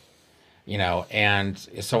linear. You know, and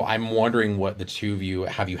so I'm wondering what the two of you,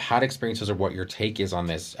 have you had experiences or what your take is on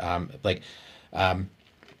this?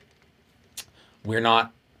 We're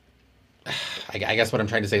not, I guess what I'm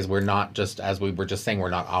trying to say is we're not just, as we were just saying, we're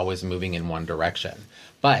not always moving in one direction.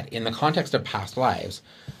 But in the context of past lives,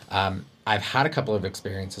 I've had a couple of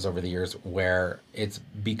experiences over the years where it's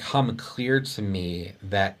become clear to me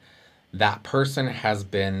that that person has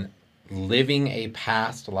been living a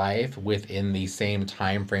past life within the same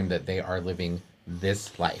time frame that they are living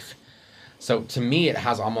this life. So to me, it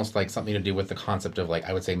has almost like something to do with the concept of, like,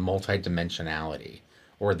 I would say multidimensionality,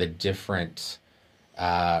 or the different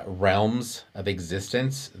realms of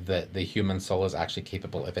existence that the human soul is actually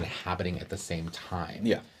capable of inhabiting at the same time.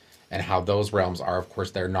 Yeah. And how those realms are, of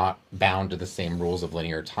course, they're not bound to the same rules of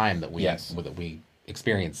linear time that we Yes. that we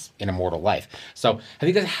experience in a mortal life. So have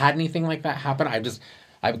you guys had anything like that happen?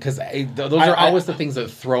 Those are always the things that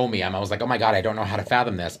throw me. I'm always like, oh my God, I don't know how to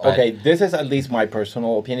fathom this. But Okay, this is at least my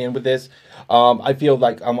personal opinion with this. I feel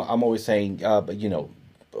like I'm always saying, but you know,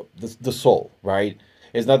 the soul, right?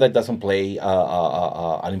 It's not that it doesn't play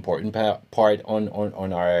an important part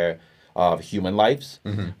on our human lives,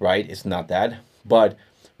 right? It's not that. But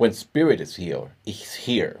when spirit is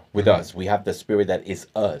here with us. We have the spirit that is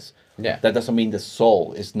us. Yeah. That doesn't mean the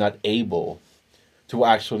soul is not able to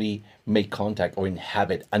actually make contact or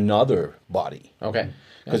inhabit another body. Okay.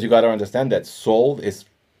 Because you got to understand that soul is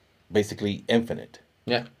basically infinite.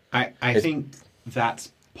 Yeah. I think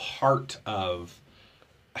that's part of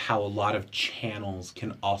how a lot of channels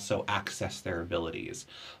can also access their abilities.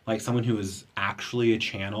 Like someone who is actually a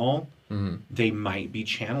channel, they might be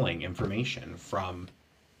channeling information from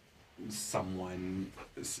someone,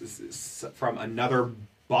 from another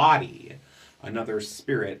body, another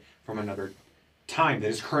spirit, from another time that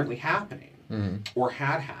is currently happening or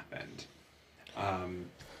had happened.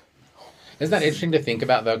 Isn't that interesting to think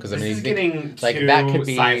about, though? Because I This mean, is you think, getting like too that could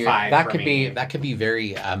be sci-fi that for could me. be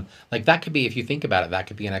very like that could be, if you think about it, that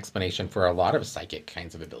could be an explanation for a lot of psychic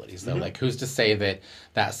kinds of abilities. Though, like, who's to say that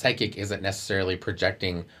that psychic isn't necessarily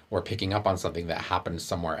projecting or picking up on something that happened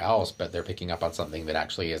somewhere else, but they're picking up on something that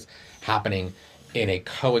actually is happening in a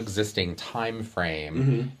coexisting time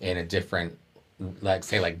frame in a different, like,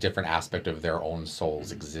 say, like, different aspect of their own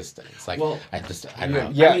soul's existence. Like, Well, I don't know.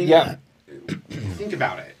 Yeah, I mean, yeah. Think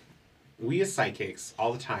about it. We as psychics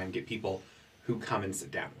all the time get people who come and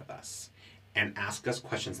sit down with us and ask us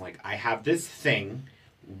questions like, I have this thing,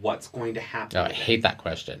 what's going to happen? No, I with it?" hate that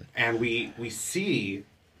question. And we see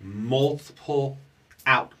multiple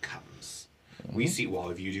outcomes. We see,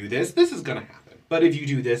 well, if you do this, this is going to happen. But if you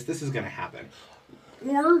do this, this is going to happen.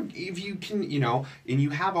 Or if you can, and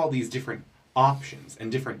you have all these different options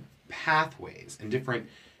and different pathways and different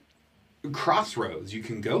crossroads you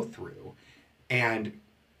can go through. And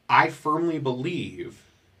I firmly believe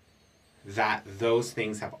that those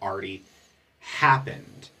things have already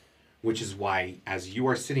happened, which is why, as you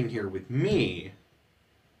are sitting here with me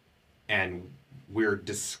and we're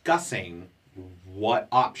discussing what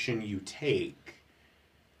option you take,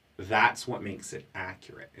 that's what makes it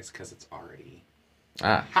accurate, is because it's already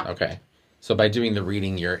happened. Okay. So by doing the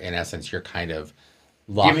reading, you're in essence, you're kind of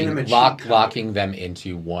Giving them a cheat code. locking them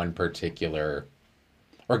into one particular,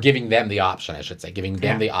 or giving them the option, I should say, giving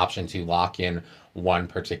them the option to lock in one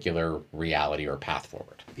particular reality or path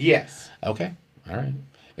forward. Yes. Okay. All right.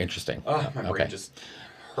 Interesting. Oh, my brain just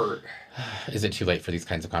hurt. Is it too late for these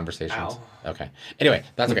kinds of conversations? Ow. Okay. Anyway,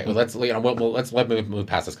 that's okay. Well, let's move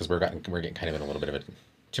past this because we're getting kind of in a little bit of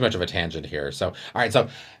too much of a tangent here. So, all right. So,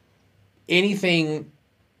 anything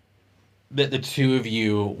that the two of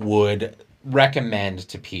you would recommend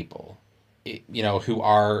to people, who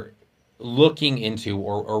are looking into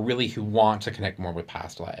or really who want to connect more with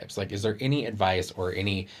past lives? Like, is there any advice or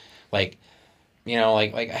any, like,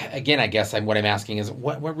 again, I guess what I'm asking is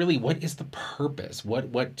what is the purpose?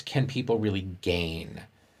 What can people really gain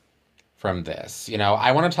from this?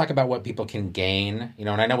 I want to talk about what people can gain, and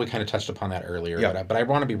I know we kind of touched upon that earlier, but I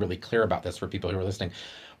want to be really clear about this for people who are listening.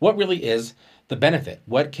 What really is the benefit?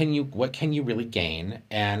 What can you really gain?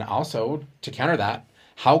 And also, to counter that,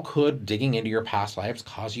 how could digging into your past lives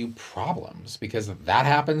cause you problems? Because that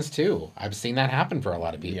happens too. I've seen that happen for a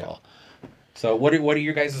lot of people. Yeah. So what are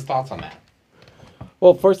your guys' thoughts on that?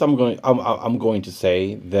 Well, first I'm going to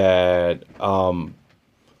say that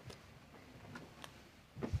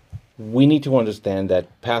we need to understand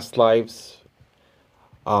that past lives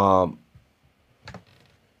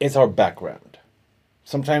is our background.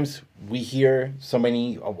 Sometimes we hear so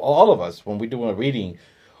many, all of us, when we're doing a reading,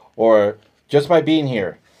 or just by being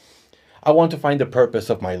here, I want to find the purpose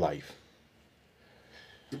of my life.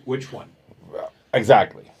 Which one?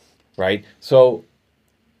 Exactly, right? So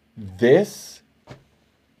this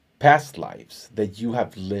past lives that you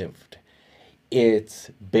have lived, it's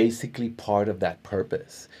basically part of that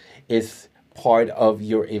purpose. It's part of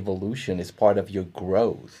your evolution. It's part of your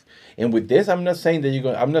growth. And with this, I'm not saying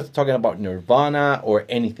that I'm not talking about nirvana or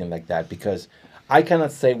anything like that, because I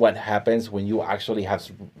cannot say what happens when you actually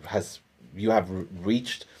have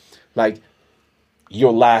reached like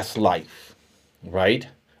your last life, right?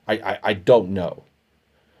 I don't know.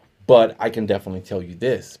 But I can definitely tell you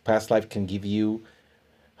this. Past life can give you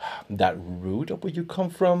that root of where you come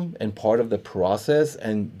from and part of the process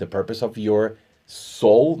and the purpose of your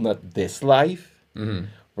soul, not this life,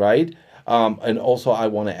 right? And also I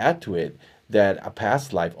want to add to it that a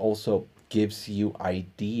past life also gives you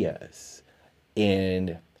ideas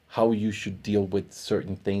in how you should deal with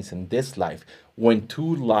certain things in this life. When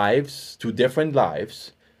two different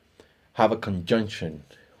lives, have a conjunction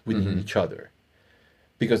within each other.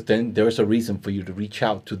 Because then there's a reason for you to reach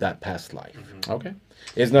out to that past life. Okay.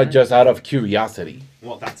 It's not just out of curiosity.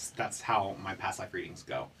 Well, that's how my past life readings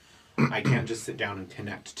go. I can't just sit down and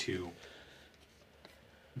connect to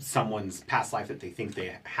someone's past life that they think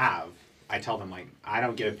they have. I tell them, like, I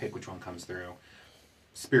don't get to pick which one comes through.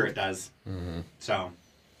 Spirit does. So,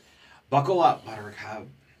 buckle up, Buttercup.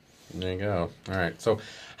 There you go. All right. So,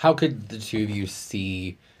 how could the two of you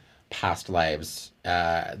see past lives,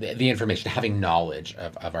 the information, having knowledge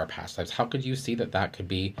of our past lives, how could you see that could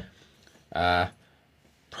be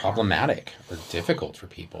problematic or difficult for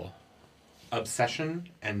people? Obsession,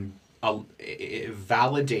 and it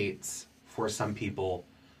validates for some people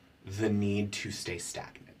the need to stay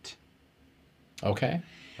stagnant. Okay.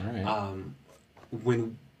 All right.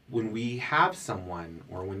 When we have someone,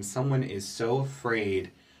 or when someone is so afraid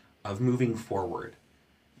of moving forward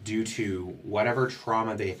due to whatever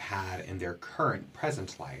trauma they've had in their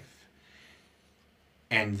present life,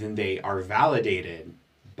 and then they are validated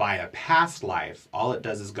by a past life, all it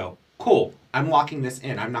does is go, cool, I'm locking this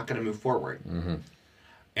in, I'm not going to move forward.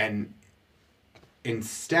 And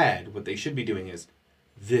instead, what they should be doing is,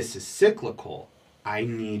 this is cyclical, I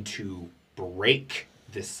need to break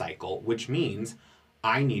this cycle, which means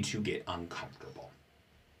I need to get uncomfortable.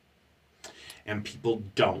 And people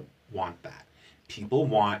don't want that. People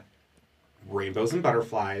want rainbows and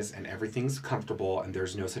butterflies, and everything's comfortable, and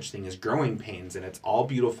there's no such thing as growing pains, and it's all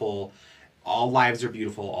beautiful. All lives are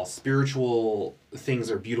beautiful. All spiritual things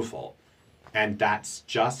are beautiful. And that's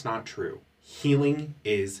just not true. Healing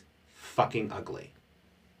is fucking ugly.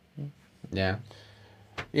 Yeah.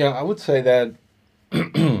 Yeah, I would say that,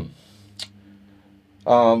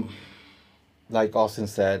 like Austin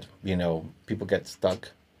said, people get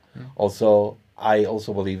stuck. Also, I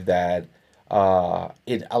also believe that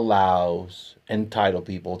it allows entitled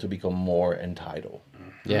people to become more entitled.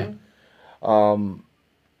 Yeah.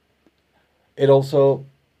 It also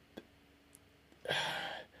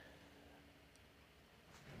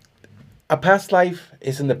a past life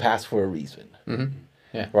is in the past for a reason,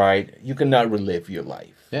 Yeah. right? You cannot relive your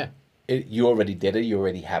life. Yeah. You already did it. You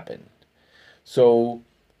already happened. So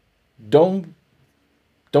don't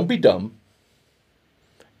be dumb,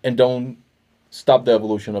 and don't stop the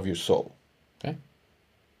evolution of your soul, Okay.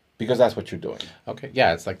 because that's what you're doing. Okay.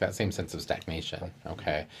 Yeah, it's like that same sense of stagnation.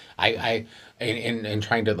 Okay. In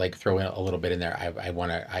trying to like throw in a little bit in there,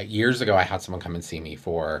 years ago I had someone come and see me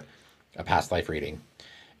for a past life reading.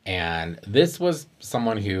 And this was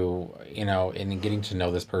someone who, in getting to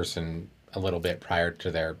know this person a little bit prior to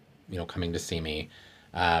their, coming to see me,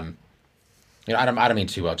 I don't mean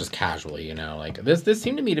too well, just casually, like this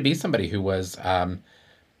seemed to me to be somebody who was,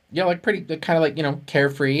 like pretty kind of like,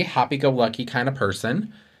 carefree, happy-go-lucky kind of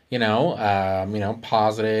person,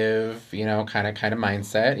 positive, kind of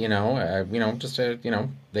mindset, just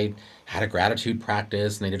they had a gratitude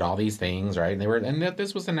practice and they did all these things, right? And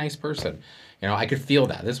this was a nice person. I could feel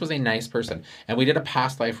that. This was a nice person. And we did a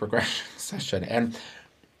past life regression session. And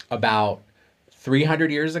about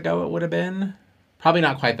 300 years ago, it would have been, probably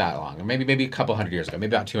not quite that long, maybe a couple hundred years ago,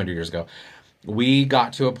 maybe about 200 years ago, we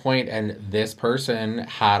got to a point and this person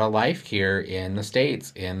had a life here in the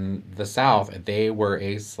States, in the South. They were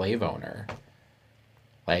a slave owner.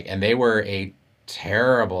 And they were a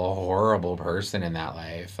terrible, horrible person in that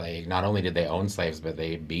life. Not only did they own slaves, but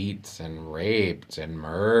they beat and raped and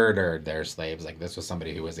murdered their slaves. This was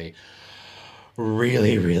somebody who was a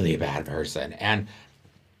really, really bad person. And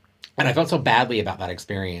I felt so badly about that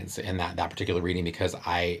experience in that particular reading, because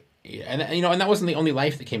and that wasn't the only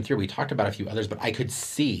life that came through. We talked about a few others, but I could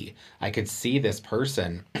see this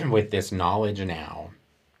person with this knowledge now.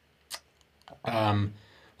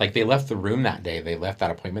 They left the room that day, they left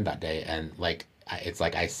that appointment that day, and it's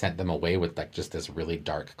like I sent them away with just this really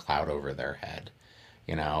dark cloud over their head,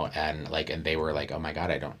 and they were like, oh my God,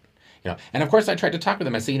 I don't, and of course I tried to talk with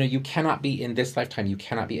them. I say, you cannot be in this lifetime, you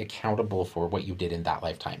cannot be accountable for what you did in that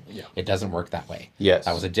lifetime. Yeah. It doesn't work that way. Yes.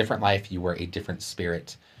 That was a different life. You were a different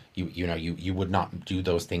spirit. You would not do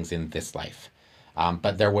those things in this life.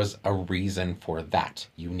 But there was a reason for that.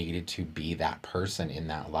 You needed to be that person in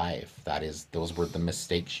that life. Those were the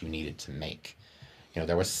mistakes you needed to make.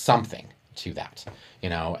 There was something to that,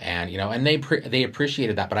 and they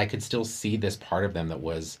appreciated that, but I could still see this part of them that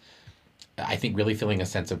was, I think, really feeling a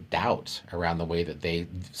sense of doubt around the way that they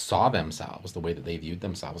saw themselves, the way that they viewed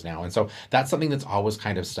themselves now. And so that's something that's always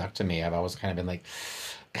kind of stuck to me. I've always kind of been like,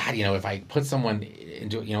 God, if I put someone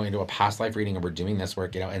into a past life reading and we're doing this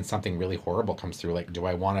work, and something really horrible comes through, do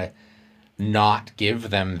I want to not give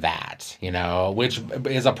them that, which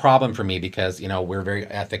is a problem for me, because, we're very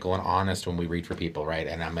ethical and honest when we read for people, right?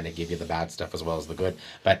 And I'm going to give you the bad stuff as well as the good.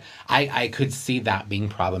 But I could see that being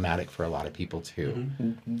problematic for a lot of people too.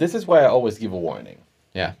 Mm-hmm. This is why I always give a warning.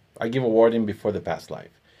 Yeah. I give a warning before the past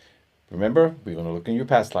life. Remember, we're going to look in your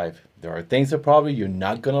past life. There are things that probably you're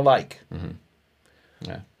not going to like. Mm-hmm.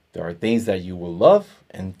 Yeah. There are things that you will love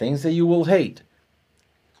and things that you will hate.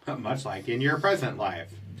 Much like in your present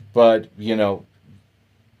life. But,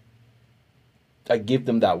 I give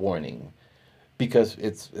them that warning, because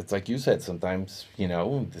it's like you said, sometimes,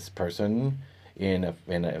 this person in a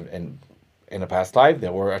past life, they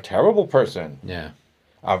were a terrible person. Yeah.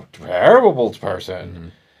 A terrible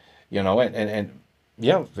person. And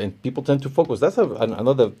yeah, and people tend to focus. That's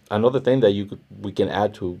another thing that we can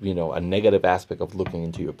add to, a negative aspect of looking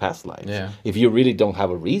into your past lives. Yeah. If you really don't have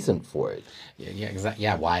a reason for it. Yeah, exactly.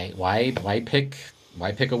 Yeah,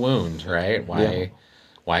 why pick a wound, right?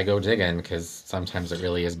 Why go digging? Because sometimes it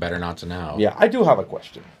really is better not to know. Yeah, I do have a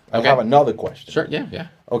question. I Okay. have another question. Sure. Yeah.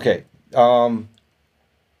 Okay.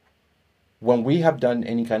 When we have done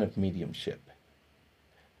any kind of mediumship,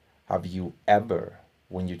 have you ever,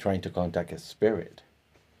 when you're trying to contact a spirit,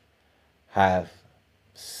 have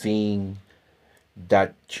seen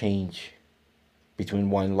that change between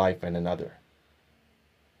one life and another?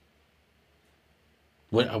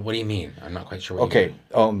 What do you mean? I'm not quite sure what Okay.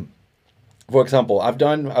 you mean. For example, I've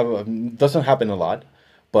done, doesn't happen a lot,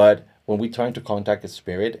 but when we're trying to contact a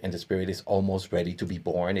spirit and the spirit is almost ready to be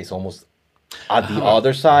born, it's almost at the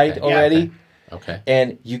other side okay. already. Okay.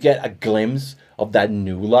 And you get a glimpse of that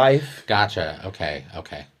new life. Gotcha. Okay.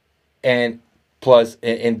 And plus,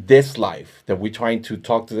 in this life that we're trying to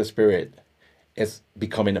talk to the spirit, is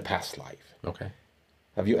becoming a past life. Okay.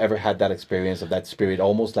 Have you ever had that experience of that spirit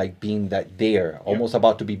almost like being that there, almost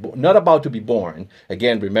about to be not about to be born?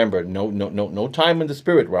 Again, remember, no time in the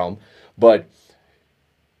spirit realm, but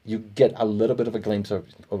you get a little bit of a glimpse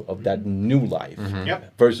of that new life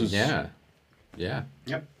Yep. versus Yeah. Yeah.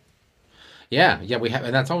 Yep. Yeah, we have,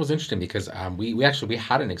 and that's always interesting because we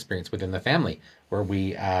had an experience within the family where we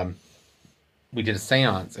did a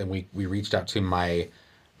séance and we reached out to my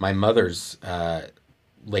mother's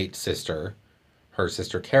late sister, her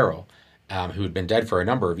sister Carol, who had been dead for a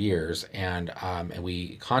number of years, and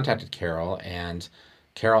we contacted Carol, and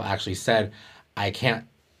Carol actually said, "I can't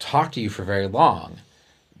talk to you for very long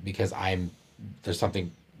because there's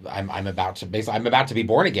something." I'm about to basically I'm about to be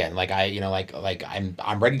born again. Like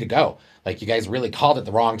I'm ready to go. Like you guys really called it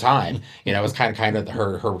the wrong time. You know, it was kind of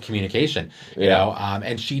her communication. You know,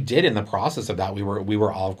 and she did in the process of that. We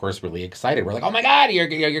were all of course really excited. We're like, oh my God, you're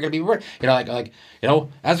gonna be born. You know, like you know,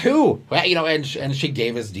 as who? Well, you know, and she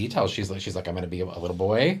gave us details. She's like I'm gonna be a little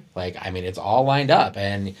boy. Like I mean, it's all lined up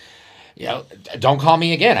and. You know, don't call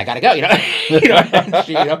me again. I gotta go. You know,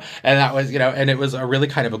 and that was, and it was a really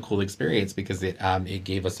kind of a cool experience because it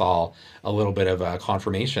gave us all a little bit of a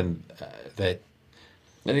confirmation that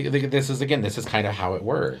this is kind of how it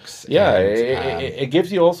works. Yeah, And, it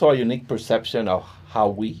gives you also a unique perception of how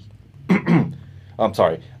we, I'm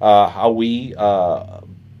sorry, how we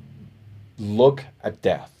look at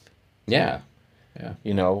death. yeah,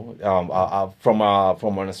 You know, from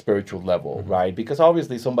on a spiritual level, right? Because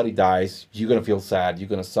obviously, somebody dies, you're gonna feel sad, you're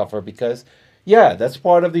gonna suffer because, yeah, that's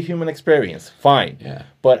part of the human experience. Fine. Yeah.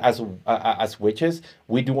 But as witches,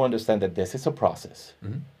 we do understand that this is a process,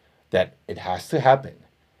 that it has to happen,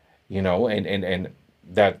 you know, and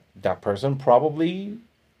that person probably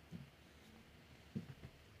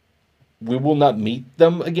we will not meet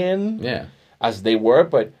them again yeah, as they were,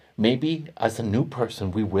 but maybe as a new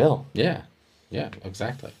person we will. yeah, yeah,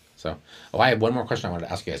 exactly. So, I have one more question I wanted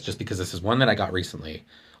to ask you guys, just because this is one that I got recently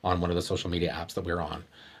on one of the social media apps that we're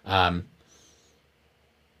on.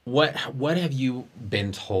 What have you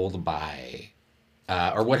been told by,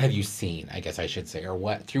 or what have you seen? I guess I should say, or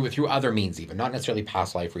what through other means, even not necessarily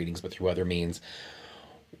past life readings, but through other means.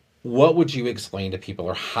 What would you explain to people,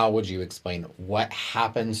 or how would you explain what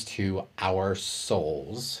happens to our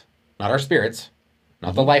souls, not our spirits,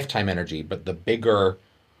 not the lifetime energy, but the bigger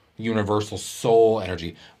universal soul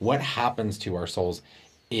energy? What happens to our souls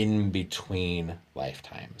in between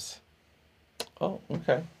lifetimes? Oh,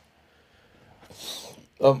 okay.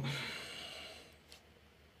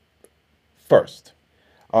 First,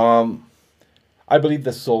 I believe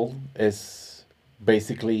the soul is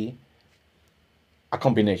basically a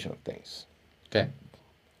combination of things. Okay.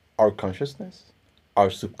 Our consciousness, our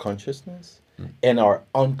subconsciousness, and our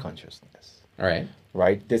unconsciousness. All right.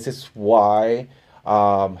 Right? This is why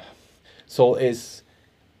soul is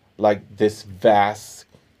like this vast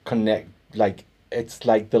like it's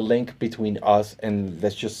like the link between us and,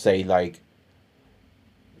 let's just say, like,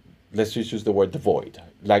 let's just use the word the void,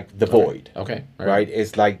 like the void. Okay. All Right?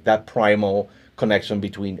 It's like that primal connection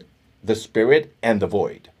between the spirit and the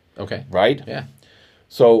void. Okay. Right? Yeah.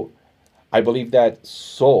 So I believe that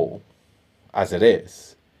soul, as it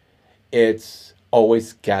is, it's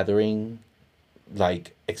always gathering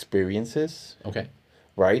like experiences, Okay.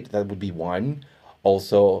 right? That would be one.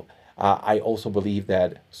 Also, I also believe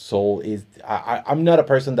that soul is. I'm not a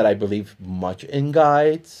person that I believe much in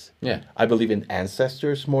guides. Yeah. I believe in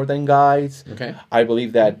ancestors more than guides. Okay. I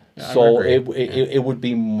believe that Yeah, I soul would agree. it would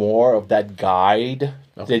be more of that guide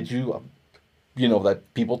Okay. that you know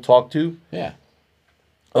that people talk to. Yeah.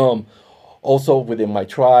 Also within my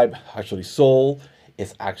tribe, actually, soul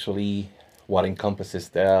is actually what encompasses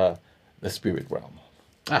the spirit realm,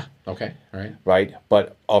 Ah. Okay. All right. right?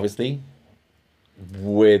 But obviously,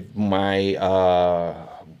 with my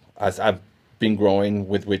as I've been growing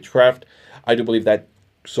with witchcraft, I do believe that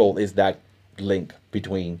soul is that link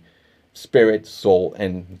between spirit, soul,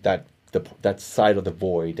 and that side of the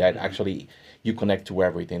void that actually you connect to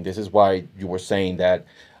everything. This is why you were saying that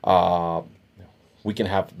we can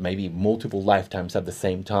have maybe multiple lifetimes at the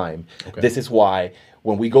same time. Okay. This is why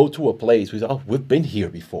when we go to a place, we say, "Oh, we've been here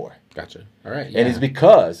before." Gotcha. All right. And it's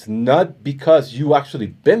because, not because you actually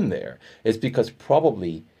been there, it's because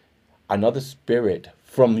probably another spirit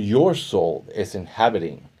from your soul is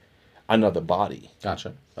inhabiting another body.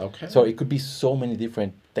 Gotcha. Okay. So it could be so many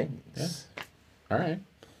different things. Yeah. All right.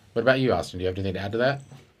 What about you, Austin? Do you have anything to add to that?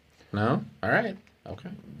 No? All right. Okay.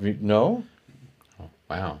 No? Oh,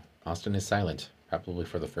 wow. Austin is silent, probably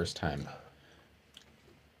for the first time.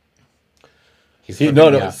 He's flipping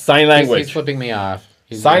me off. sign language. He's flipping me off.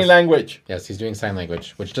 Sign language. Yes, he's doing sign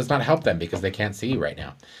language, which does not help them because they can't see you right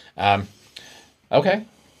now. Okay,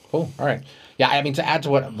 cool. All right. Yeah, I mean, to add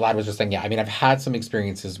to what Vlad was just saying, yeah, I mean, I've had some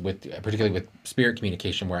experiences with, particularly with spirit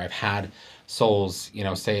communication, where I've had souls,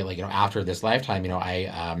 say like, after this lifetime,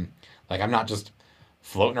 like I'm not just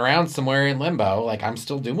floating around somewhere in limbo, like I'm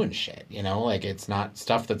still doing shit, like it's not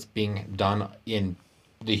stuff that's being done in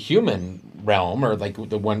the human realm or like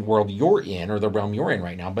the one world you're in or the realm you're in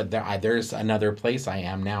right now, but there's another place I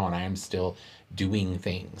am now, and I am still doing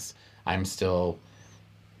things. I'm still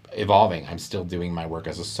evolving. I'm still doing my work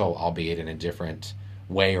as a soul, albeit in a different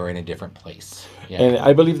way or in a different place. Yeah. And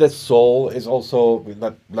I believe that soul is also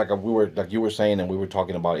like you were saying, and we were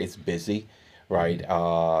talking about. It's busy, right?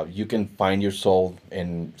 You can find your soul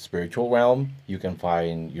in spiritual realm. You can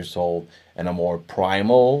find your soul in a more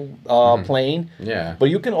primal plane. Yeah. But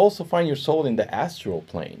you can also find your soul in the astral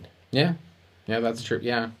plane. Yeah. Yeah, that's true.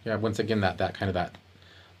 Yeah. Yeah. Once again, that kind of that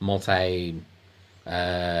multi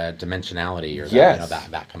dimensionality or that, Yes.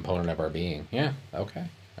 that component of our being. Yeah. Okay.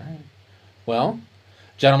 All right. Well,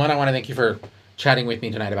 gentlemen, I want to thank you for chatting with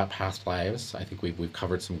me tonight about past lives. I think we've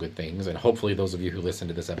covered some good things, and hopefully those of you who listen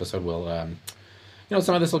to this episode will,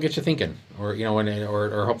 some of this will get you thinking, or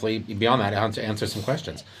or hopefully beyond that, answer some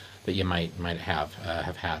questions that you might have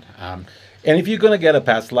had. And if you're gonna get a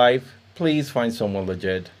past life, please find someone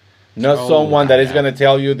legit, not Oh, someone that is yeah. gonna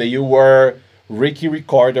tell you that you were Ricky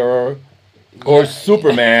Ricardo or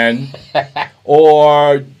Superman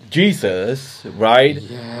or Jesus, right?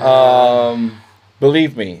 Yeah.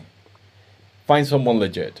 Believe me, find someone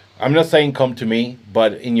legit. I'm not saying come to me,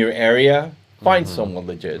 but in your area, find someone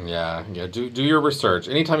legit. Yeah. Do your research.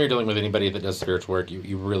 Anytime you're dealing with anybody that does spiritual work,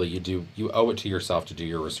 you owe it to yourself to do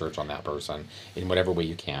your research on that person in whatever way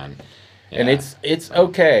you can. And Yeah. it's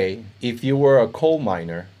okay if you were a coal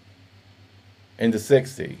miner in the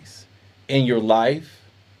 60s and your life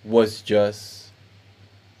was just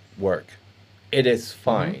work. It is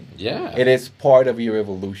fine. Yeah. It is part of your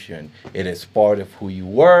evolution. It is part of who you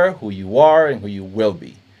were, who you are, and who you will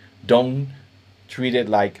be. Don't treat it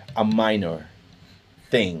like a minor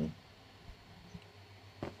thing.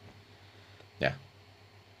 Yeah.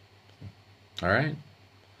 All right.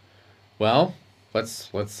 Well, let's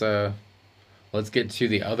get to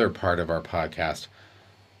the other part of our podcast.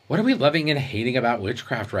 What are we loving and hating about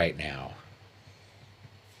witchcraft right now?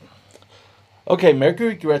 Okay,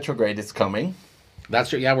 Mercury retrograde is coming. That's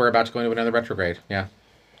true. Yeah, we're about to go into another retrograde. Yeah.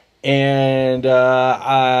 And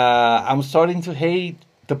I'm starting to hate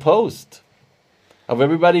the post of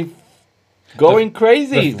everybody going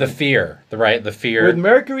crazy The fear. The fear. with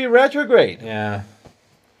Mercury retrograde. Yeah.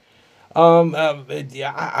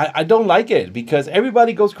 Yeah, I don't like it because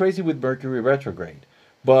everybody goes crazy with Mercury retrograde,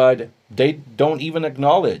 but they don't even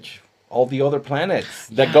acknowledge all the other planets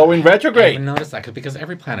that go in I retrograde. even noticed that because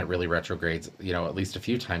every planet really retrogrades, at least a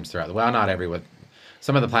few times throughout. Well, not everyone.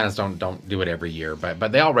 Some of the planets don't do it every year,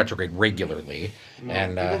 but they all retrograde regularly.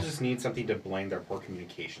 And people just need something to blame their poor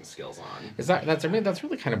communication skills on. that's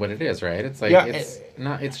really kind of what it is, right? It's like Yeah,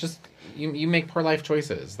 it's just you make poor life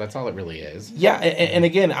choices. That's all it really is. Yeah, and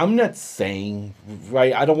again, I'm not saying,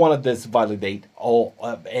 right, I don't want to disvalidate all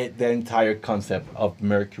the entire concept of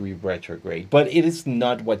Mercury retrograde, but it is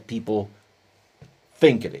not what people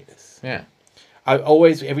think it is. Yeah. I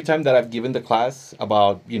always, every time that I've given the class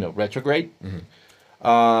about, retrograde,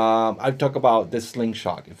 I've talked about the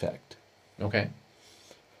slingshot effect. Okay.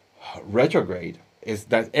 Retrograde is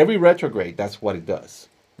that every retrograde, that's what it does.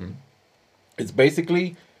 It's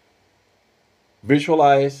basically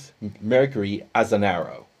visualize Mercury as an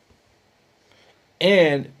arrow.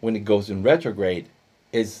 And when it goes in retrograde,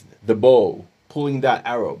 it's the bow pulling that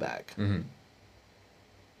arrow back.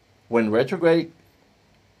 When retrograde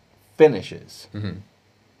finishes,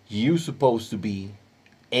 you're supposed to be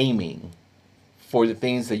aiming for the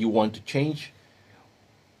things that you want to change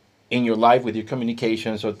in your life with your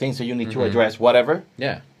communications or things that you need to address, whatever.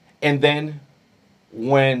 Yeah. And then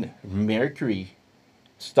when Mercury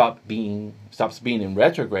stops being in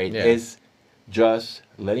retrograde, Yeah. is just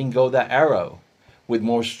letting go that arrow with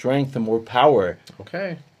more strength and more power.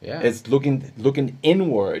 Okay. Yeah. It's looking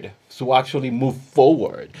inward to actually move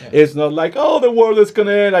forward. Yeah. It's not like, oh, the world is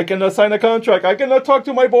gonna end. I cannot sign a contract. I cannot talk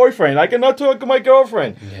to my boyfriend. I cannot talk to my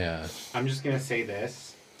girlfriend. Yeah. I'm just going to say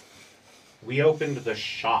this. We opened the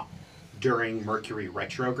shop during Mercury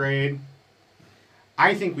retrograde.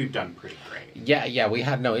 I think we've done pretty great. Yeah. We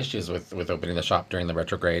had no issues with opening the shop during the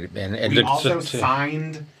retrograde, and We also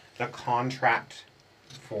signed the contract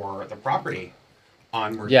for the property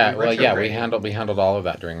on Mercury retrograde. we handled all of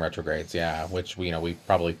that during retrogrades. Yeah, which we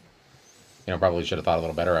probably should have thought a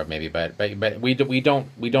little better of maybe, but we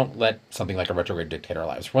don't let something like a retrograde dictate our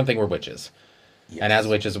lives. For one thing, we're witches. And as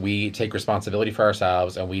Yes. witches, we take responsibility for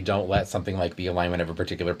ourselves, and we don't let something like the alignment of a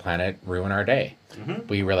particular planet ruin our day.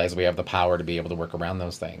 We realize we have the power to be able to work around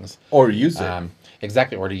those things. Or use it.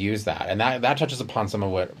 Exactly, or to use that, and that touches upon some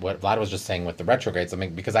of what Vlad was just saying with the retrogrades. I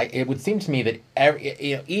mean, because it would seem to me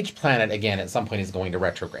that each planet again at some point is going to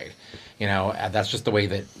retrograde. That's just the way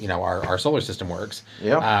that our solar system works.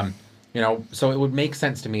 Yeah. So it would make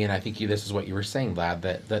sense to me, and I think this is what you were saying, Vlad,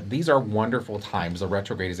 that these are wonderful times. The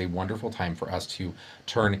retrograde is a wonderful time for us to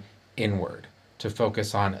turn inward, to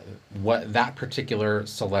focus on what that particular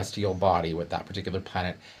celestial body, what that particular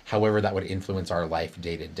planet, however that would influence our life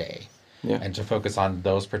day to day. Yeah. And to focus on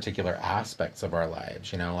those particular aspects of our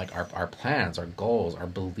lives, like our plans, our goals, our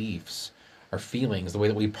beliefs, our feelings, the way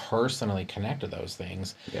that we personally connect to those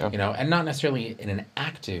things, Yeah. and not necessarily in an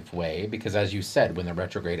active way, because as you said, when the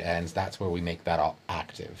retrograde ends, that's where we make that all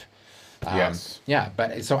active. Yes. Yeah,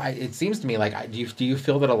 but so it seems to me like, do you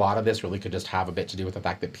feel that a lot of this really could just have a bit to do with the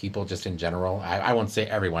fact that people just in general, I won't say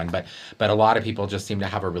everyone, but a lot of people just seem to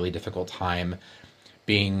have a really difficult time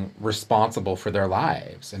being responsible for their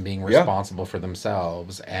lives and being responsible for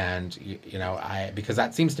themselves, and because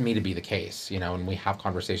that seems to me to be the case. When we have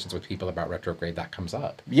conversations with people about retrograde, that comes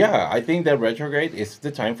up. Yeah, I think that retrograde is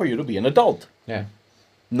the time for you to be an adult, Yeah.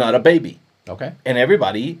 not a baby. Okay. And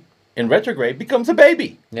everybody in retrograde becomes a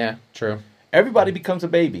baby. Yeah. True. Everybody becomes a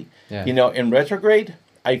baby. Yeah. In retrograde,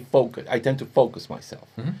 I tend to focus myself.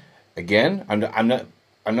 Again,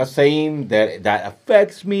 I'm not saying that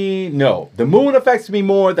affects me. No, the moon affects me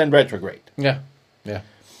more than retrograde. Yeah. Yeah.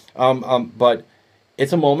 But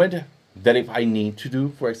it's a moment that if I need to do,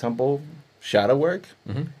 for example, shadow work,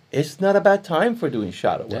 it's not a bad time for doing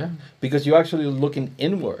shadow work, Yeah. because you're actually looking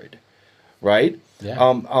inward, right?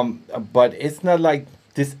 Yeah. But it's not like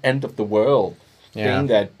this end of the world thing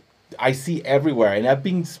that I see everywhere, and I've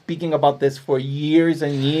been speaking about this for years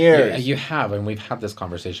and years. Yeah, you have, and we've had this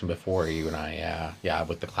conversation before, you and I,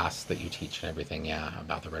 with the classes that you teach and everything,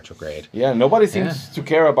 about the retrograde. Yeah, nobody seems to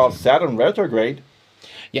care about Saturn retrograde.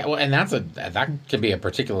 Yeah, well, and that can be a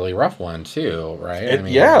particularly rough one too, right?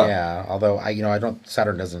 Yeah. Although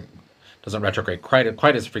Saturn doesn't retrograde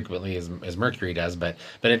quite as frequently as Mercury does, but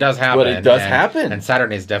it does happen. But it does happen, and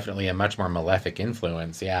Saturn is definitely a much more malefic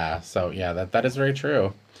influence. Yeah, so that is very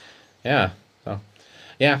true. Yeah, so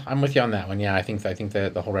yeah, I'm with you on that one. Yeah, I think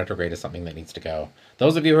that the whole retrograde is something that needs to go.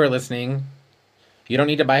 Those of you who are listening, you don't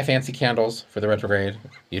need to buy fancy candles for the retrograde.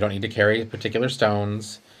 You don't need to carry particular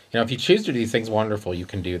stones. If you choose to do these things, wonderful, you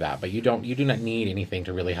can do that. But you do not need anything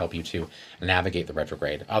to really help you to navigate the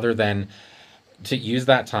retrograde, other than to use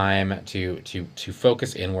that time to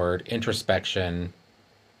focus inward, introspection.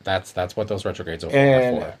 That's what those retrogrades are for.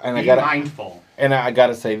 And Be mindful. And I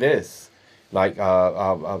gotta say this, like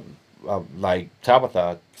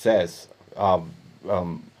Tabitha says,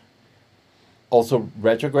 also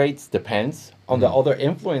retrogrades depends on the other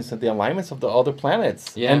influence and the alignments of the other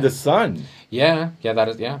planets and the sun. Yeah, that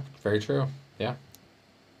is very true. Yeah.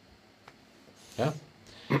 What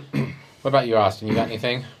about you, Austin? You got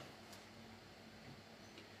anything?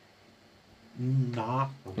 Not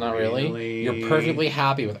really. You're perfectly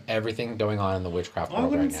happy with everything going on in the witchcraft Well, I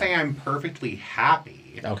world wouldn't right say I'm perfectly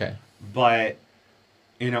happy. now. Okay. But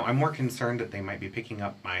I'm more concerned that they might be picking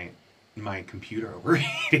up my computer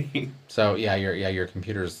overheating. So your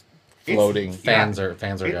computer's Floating. fans are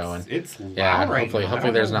going. It's loud Yeah, right hopefully now. I hopefully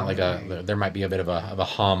don't there's know not like why. there might be a bit of a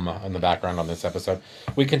hum in the background on this episode.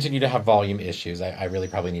 We continue to have volume issues. I really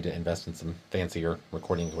probably need to invest in some fancier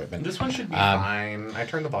recording equipment. This one should be fine. I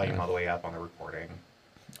turned the volume all the way up on the recording,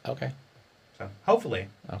 Okay. so hopefully.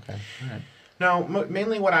 Okay. All right. No,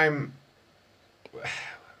 mainly what I'm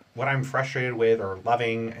frustrated with or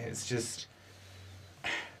loving is just,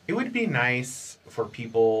 it would be nice for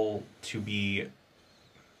people to be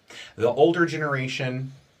the older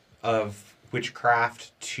generation of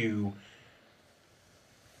witchcraft to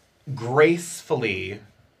gracefully,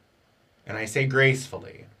 and I say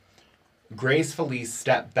gracefully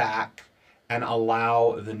step back and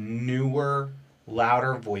allow the newer,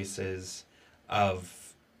 louder voices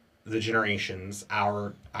of the generations,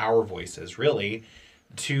 our voices really,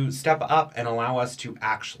 to step up and allow us to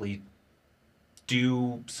actually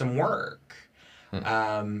do some work. Okay.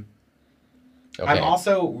 I'm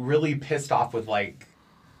also really pissed off with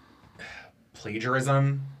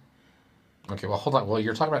plagiarism. Okay, well, hold on. Well,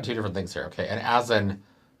 you're talking about two different things here, okay? And as an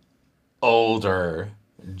older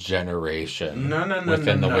generation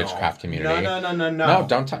within the witchcraft community. No. No,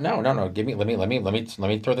 don't no. Let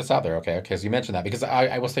me throw this out there, okay? Because you mentioned that, because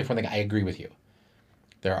I will say one thing, I agree with you.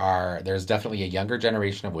 There's definitely a younger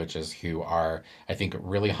generation of witches who are, I think,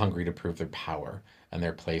 really hungry to prove their power and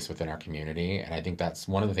their place within our community. And I think that's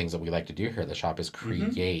one of the things that we like to do here at the shop is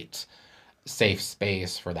create safe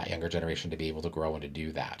space for that younger generation to be able to grow and to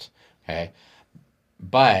do that. Okay.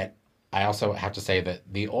 But I also have to say that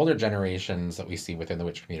the older generations that we see within the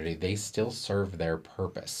witch community, they still serve their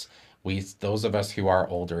purpose. Those of us who are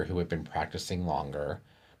older, who have been practicing longer,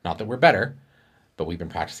 not that we're better, but we've been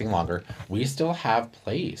practicing longer, we still have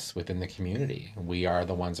place within the community. We are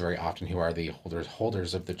the ones very often who are the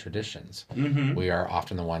holders of the traditions. We are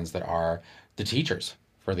often the ones that are the teachers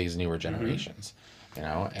for these newer generations. You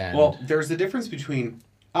know, and Well, there's a difference between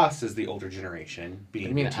us as the older generation being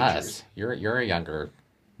I mean the teachers. us. You're a younger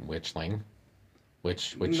witchling.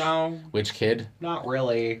 Which No, which kid? not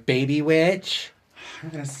really. Baby witch. I'm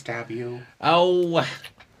gonna stab you. Oh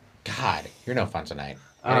God, you're no fun tonight.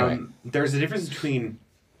 Anyway. There's a difference between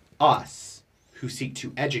us who seek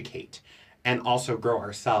to educate and also grow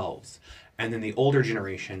ourselves, and then the older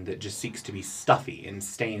generation that just seeks to be stuffy and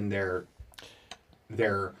stay in their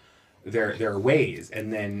ways.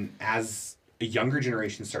 And then as a younger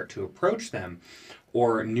generation start to approach them,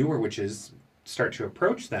 or newer witches start to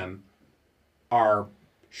approach them, are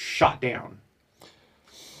shot down.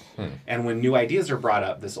 And when new ideas are brought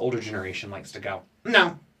up, this older generation likes to go,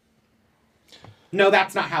 no,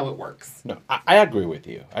 that's not how it works. No, I agree with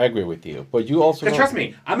you. I agree with you. But you also... Because trust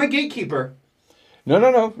me, I'm a gatekeeper.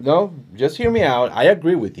 No. Just hear me out. I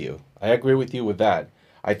agree with you. I agree with you with that.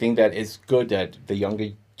 I think that it's good that the younger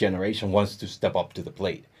generation wants to step up to the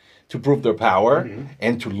plate, to prove their power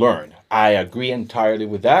and to learn. I agree entirely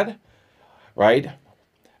with that, right?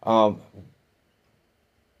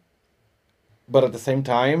 But at the same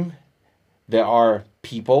time, there are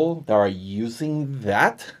people that are using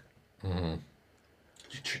that.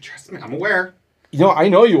 Trust me, I'm aware. You know, I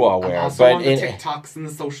know you are aware, I'm also but on the TikToks and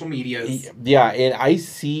the social medias. yeah, and I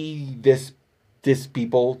see this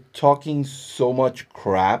people talking so much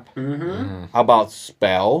crap about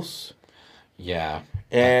spells, Yeah.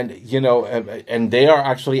 and you know, and they are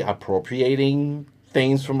actually appropriating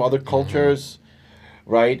things from other cultures,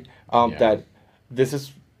 right? Yeah. That this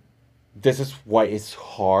is why it's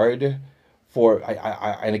hard for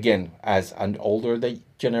I and again, as an older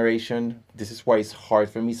generation, this is why it's hard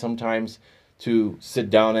for me sometimes to sit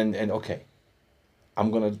down and okay,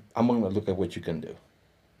 I'm gonna look at what you can do.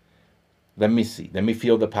 Let me see. Let me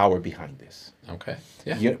feel the power behind this. Okay.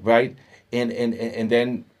 Yeah. Yeah, right? And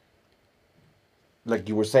then, like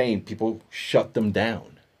you were saying, people shut them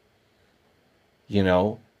down. You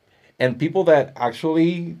know? And people that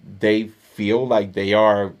actually, they feel like they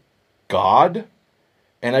are God,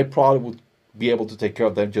 and I probably would be able to take care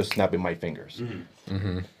of them just snapping my fingers.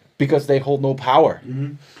 Because they hold no power.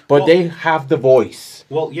 But Well- they have the voice.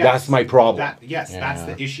 Well, yes. That's my problem. That's Yeah.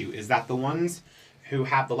 the issue, is that the ones who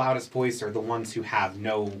have the loudest voice are the ones who have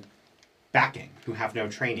no backing, who have no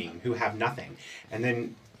training, who have nothing. And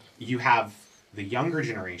then you have the younger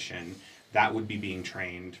generation that would be being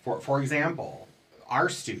trained. For example, our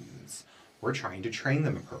students, we're trying to train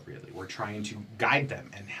them appropriately. We're trying to guide them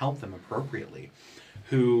and help them appropriately,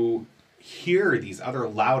 who hear these other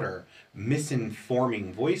louder,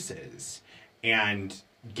 misinforming voices and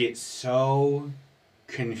get so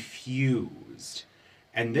confused.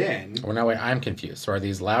 And then Well, now wait, I'm confused. So are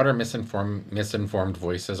these louder, misinformed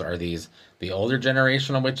voices? Are these the older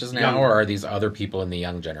generational witches now, Younger. or are these other people in the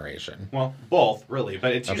young generation? well, both really,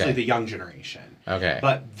 but it's usually Okay. the young generation. Okay.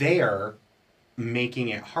 But they're making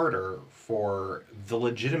it harder for the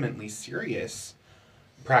legitimately serious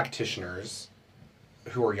practitioners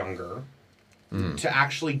who are younger to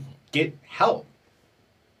actually get help.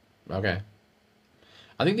 Okay.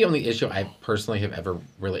 I think the only issue I personally have ever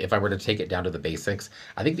really, if I were to take it down to the basics,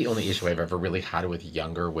 I think the only issue I've ever really had with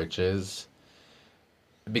younger witches,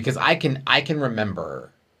 because I can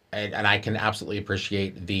remember, and I can absolutely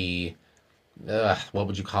appreciate the, what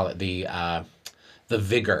would you call it, the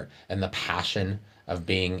vigor and the passion of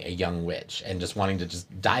being a young witch and just wanting to just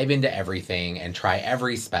dive into everything and try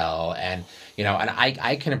every spell, and you know, and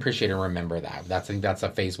I can appreciate and remember that. I think that's a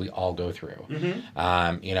phase we all go through.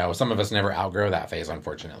 You know, some of us never outgrow that phase,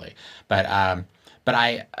 unfortunately. But I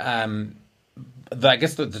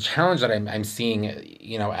guess the challenge that I'm seeing,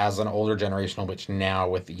 you know, as an older generational witch now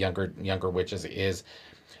with younger witches is,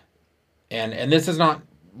 and this is not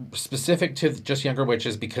specific to just younger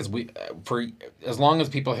witches, because we for as long as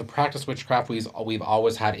people have practiced witchcraft, we've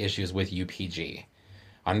always had issues with UPG,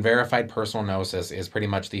 Unverified personal gnosis is pretty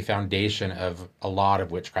much the foundation of a lot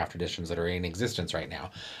of witchcraft traditions that are in existence right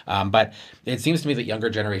now. But it seems to me that younger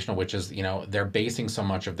generational witches, they're basing so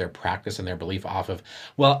much of their practice and their belief off of,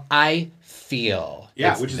 well, I feel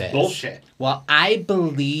Yeah, it's which is this. bullshit. Well, I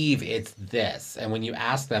believe it's this. And when you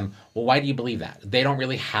ask them, well, why do you believe that? They don't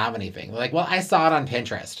really have anything. They're like, well, I saw it on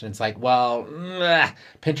Pinterest. And it's like, well,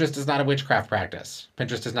 Pinterest is not a witchcraft practice.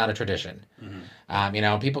 Pinterest is not a tradition.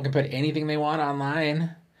 People can put anything they want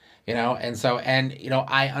online, and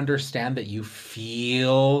I understand that you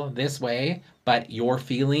feel this way, but your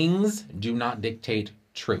feelings do not dictate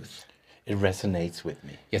truth. It resonates with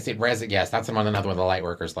me. Yes, yes, that's another one the light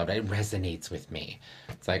workers loved. It resonates with me.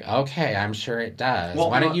 It's like, okay, I'm sure it does. Well,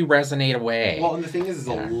 why don't you resonate away? Well, and the thing is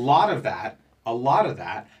a lot of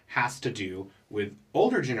that has to do with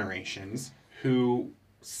older generations who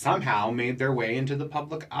somehow made their way into the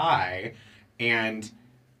public eye and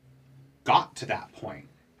got to that point.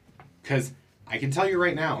 Because I can tell you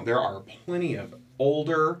right now, there are plenty of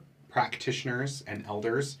older practitioners and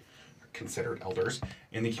elders, considered elders,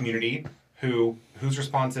 in the community whose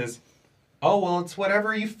response is, oh, well, it's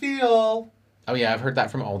whatever you feel. Oh, yeah, I've heard that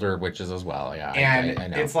from older witches as well. Yeah, And I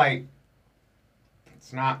know. it's like,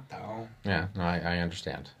 it's not, though. Yeah, no, I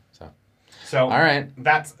understand. So all right.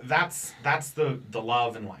 That's the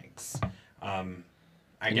love and likes. I And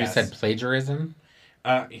guess. you said plagiarism?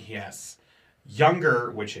 Yes. Younger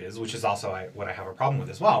witches, which is also what I have a problem with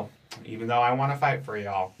as well. Even though I want to fight for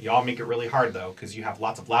y'all. Y'all make it really hard, though, because you have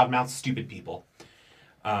lots of loudmouth, stupid people.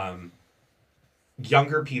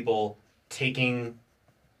 Younger people taking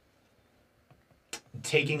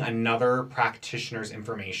another practitioner's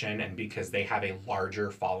information, and because they have a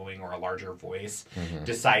larger following or a larger voice,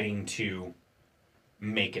 deciding to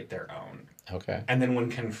make it their own. Okay. And then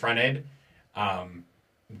when confronted,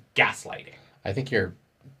 gaslighting. I think it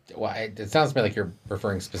sounds to me like you're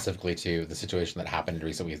referring specifically to the situation that happened in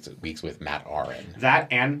recent weeks with Matt Aron. That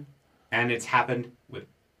and it's happened with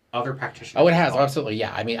other practitioners. Oh, it has. Oh, absolutely.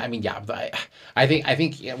 Yeah. I mean, yeah. I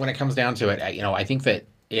think when it comes down to it, I think that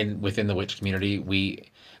within the witch community,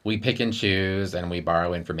 we pick and choose and we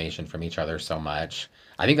borrow information from each other so much.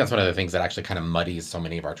 I think that's one of the things that actually kind of muddies so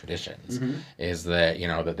many of our traditions, is that,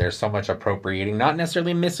 that there's so much appropriating, not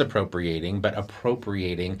necessarily misappropriating, but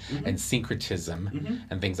appropriating and syncretism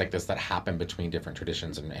and things like this that happen between different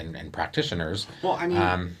traditions and practitioners. Well, I mean,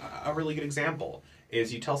 a really good example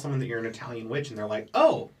is you tell someone that you're an Italian witch and they're like,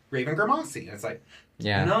 oh, Raven Grimassi. And it's like,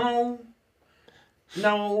 Yeah. No.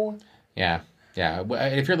 Yeah. Yeah.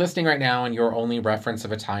 If you're listening right now and your only reference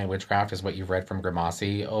of Italian witchcraft is what you've read from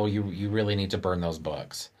Grimassi, you really need to burn those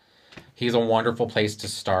books. He's a wonderful place to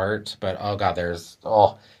start, but oh god,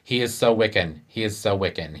 he is so Wiccan. He is so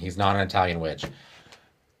Wiccan. He's not an Italian witch.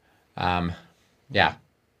 Yeah.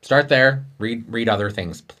 Start there. Read other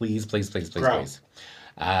things. Please. Grow.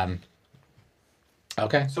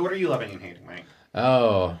 Okay. So what are you loving and hating, Mike?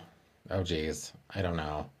 Oh geez. I don't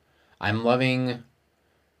know. I'm loving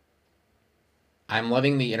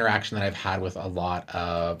the interaction that I've had with a lot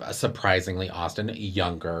of, surprisingly, Austin,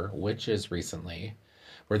 younger witches recently,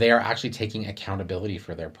 where they are actually taking accountability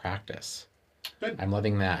for their practice. Good. I'm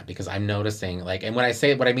loving that because I'm noticing, and when I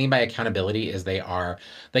say what I mean by accountability is they are,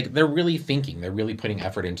 they're really thinking, they're really putting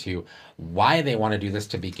effort into why they want to do this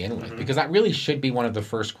to begin with, because that really should be one of the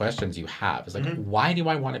first questions you have is why do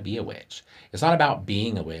I want to be a witch? It's not about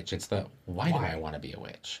being a witch. It's why do I want to be a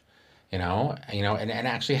witch? And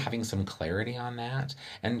actually having some clarity on that,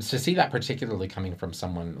 and to see that particularly coming from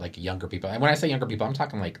someone like younger people. And when I say younger people, I'm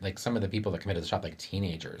talking like some of the people that committed the shop, like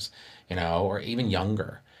teenagers, or even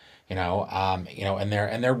younger, and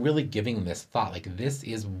they're really giving this thought, like this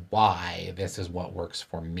is why this is what works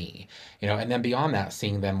for me, and then beyond that,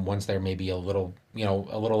 seeing them once they're maybe a little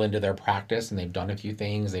into their practice and they've done a few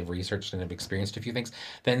things, they've researched and have experienced a few things,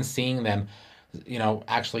 then seeing them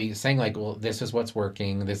actually saying like, well, this is what's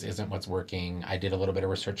working, this isn't what's working. I did a little bit of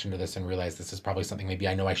research into this and realized this is probably something maybe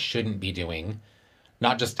I know I shouldn't be doing,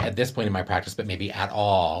 not just at this point in my practice, but maybe at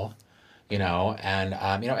all, and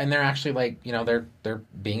they're actually they're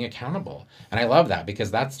being accountable. And I love that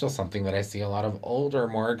because that's still something that I see a lot of older,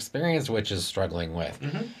 more experienced witches struggling with,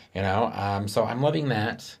 so I'm loving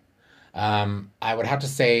that. I would have to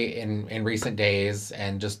say in recent days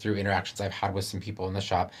and just through interactions I've had with some people in the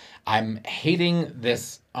shop, I'm hating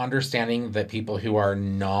this understanding that people who are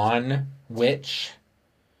non-witch,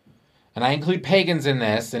 and I include pagans in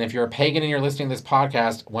this, and if you're a pagan and you're listening to this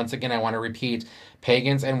podcast, once again, I want to repeat,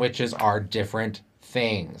 pagans and witches are different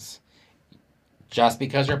things. Just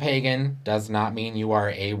because you're pagan does not mean you are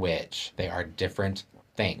a witch. They are different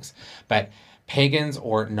things. But pagans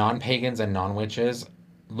or non-pagans and non-witches,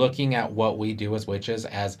 looking at what we do as witches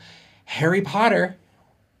as Harry Potter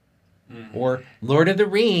or Lord of the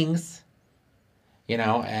Rings,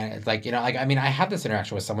 and it's like, I mean, I had this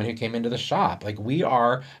interaction with someone who came into the shop. Like, we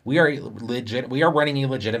are running a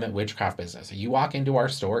legitimate witchcraft business. You walk into our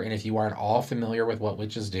store, and if you aren't all familiar with what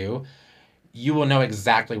witches do, you will know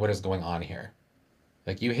exactly what is going on here.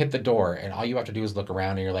 Like, you hit the door, and all you have to do is look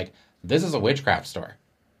around, and you're like, this is a witchcraft store.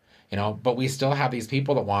 But we still have these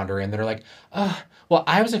people that wander in that are like, oh, well,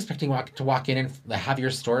 I was expecting to walk in and have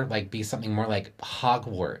your store like be something more like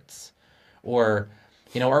Hogwarts, or,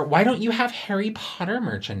 or why don't you have Harry Potter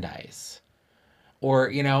merchandise, or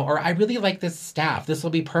I really like this staff. This will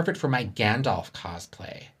be perfect for my Gandalf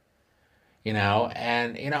cosplay. And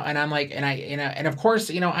I'm like, and of course,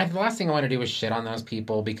 the last thing I want to do is shit on those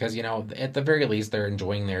people because, at the very least, they're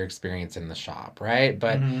enjoying their experience in the shop, right?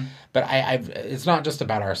 But, it's not just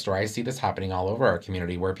about our store. I see this happening all over our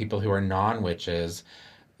community where people who are non-witches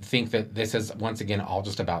think that this is, once again, all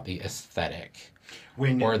just about the aesthetic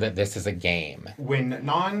or that this is a game. When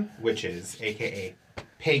non-witches, aka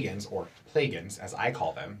pagans or plagans, as I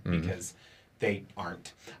call them, because they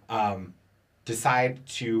aren't, decide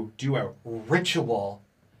to do a ritual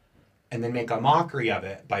and then make a mockery of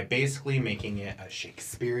it by basically making it a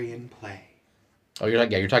Shakespearean play. Oh,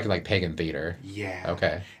 you're talking like pagan theater. Yeah.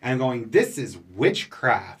 Okay. And going, this is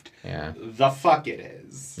witchcraft. Yeah. The fuck it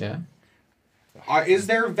is. Yeah. Is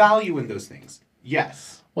there value in those things?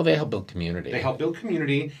 Yes. Well, they help build community. They help build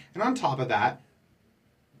community, and on top of that...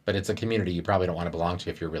 But it's a community you probably don't want to belong to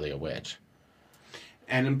if you're really a witch.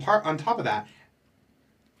 And on top of that,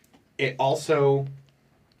 it also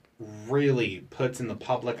really puts in the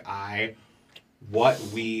public eye what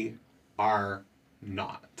we are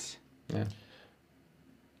not. Yeah.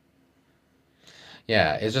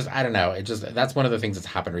 Yeah, it's just, I don't know. It just, that's one of the things that's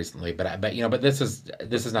happened recently. But this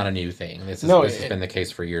is not a new thing. This has been the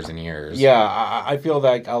case for years and years. Yeah, I feel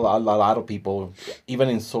like a lot of people, even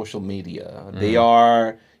in social media, they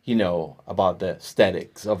are, about the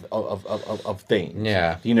aesthetics of things.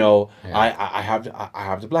 Yeah. I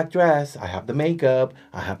have the black dress, I have the makeup,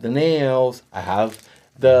 I have the nails, I have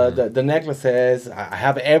the necklaces, I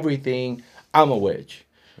have everything. I'm a witch.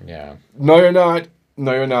 Yeah. No, you're not.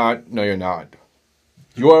 No, you're not. No, you're not.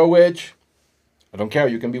 You are a witch. I don't care.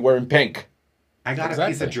 You can be wearing pink. I got a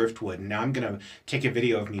piece of driftwood, and now I'm going to take a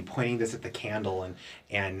video of me pointing this at the candle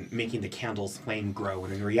and making the candle's flame grow,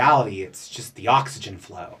 when in reality, it's just the oxygen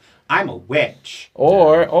flow. I'm a witch.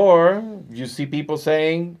 Or you see people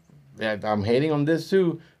saying, that I'm hating on this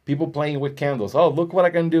too, people playing with candles. Oh, look what I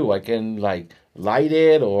can do. I can, like, light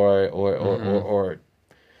it or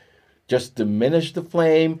just diminish the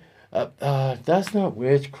flame. That's not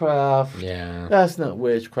witchcraft. Yeah. That's not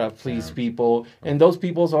witchcraft, please, people. And those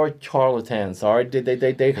peoples are charlatans.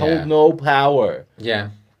 They hold no power.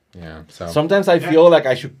 Yeah. Yeah. So sometimes I feel like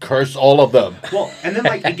I should curse all of them. Well, and then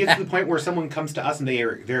like it gets to the point where someone comes to us and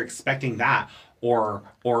they're expecting that, or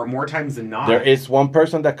more times than not. There is one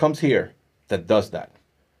person that comes here that does that.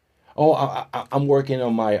 Oh, I'm working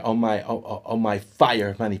on my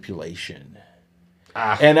fire manipulation.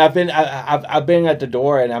 And I've been at the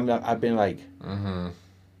door, and I've been like,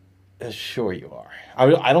 sure you are.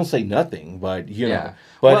 I don't say nothing, but know.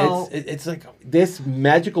 But it's like this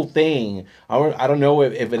magical thing. I don't know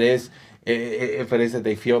if it is that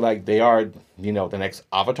they feel like they are the next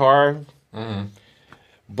Avatar.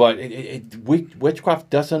 But witchcraft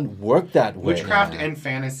doesn't work that way. Witchcraft and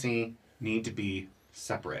fantasy need to be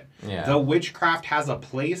separate. Yeah. Though witchcraft has a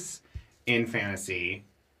place in fantasy,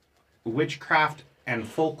 witchcraft and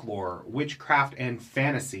folklore, witchcraft and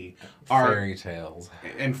fantasy are fairy tales.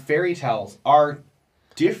 And fairy tales are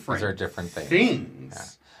different. These are different things. Yeah.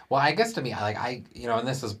 Well, I guess to me, and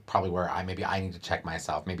this is probably where I need to check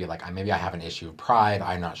myself. Maybe I have an issue of pride.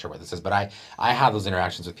 I'm not sure what this is, but I have those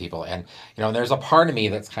interactions with people, and there's a part of me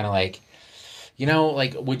that's kind of like,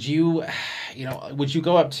 would you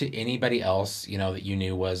go up to anybody else, that you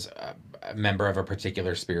knew was a member of a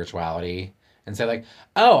particular spirituality and say like,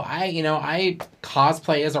 oh, I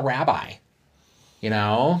cosplay as a rabbi, who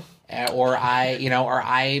knows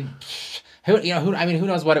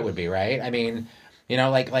what it would be, right? I mean,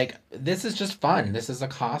 like this is just fun. This is a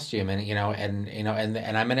costume, and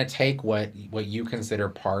and I'm gonna take what you consider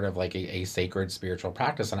part of like a sacred spiritual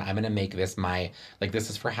practice, and I'm gonna make this this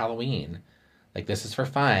is for Halloween. Like, this is for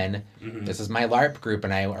fun. Mm-hmm. This is my LARP group,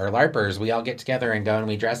 and or LARPers. We all get together and go and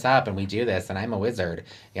we dress up and we do this, and I'm a wizard,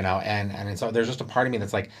 and so there's just a part of me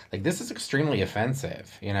that's like this is extremely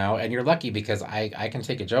offensive, and you're lucky because I can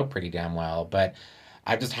take a joke pretty damn well, but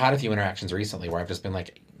I've just had a few interactions recently where I've just been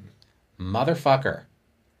like, motherfucker,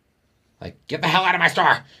 like get the hell out of my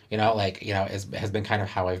store, has been kind of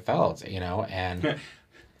how I felt, and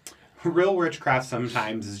Real witchcraft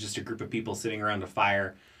sometimes is just a group of people sitting around a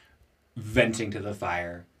fire, venting to the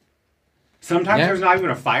fire. Sometimes Yeah. there's not even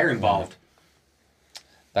a fire involved.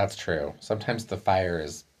 that's true. Sometimes the fire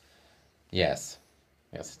is, yes.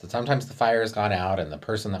 Sometimes the fire has gone out and the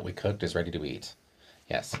person that we cooked is ready to eat.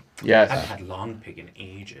 Yes. I've Yes. had long pig in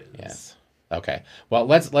ages. Yes. Okay. Well,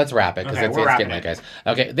 let's wrap it because Okay, it's we're getting wrapping late, it. guys.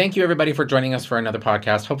 Okay. Thank you everybody for joining us for another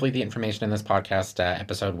podcast. Hopefully the information in this podcast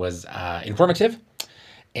episode was informative.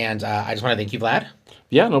 And I just want to thank you, Vlad.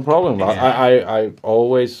 Yeah, no problem. Yeah. I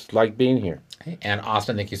always like being here. Okay. And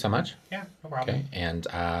Austin, thank you so much. Yeah, no problem. Okay. And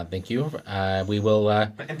thank you. We will.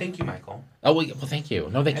 And thank you, Michael. Oh, well, thank you.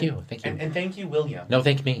 No, thank you. Thank you. And thank you, William. No,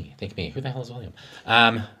 thank me. Thank me. Who the hell is William?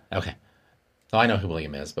 Okay. Well, I know who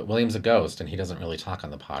William is, but William's a ghost, and he doesn't really talk on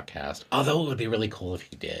the podcast. Although it would be really cool if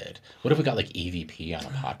he did. What if we got like EVP on a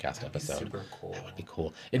podcast episode? Super cool. That would be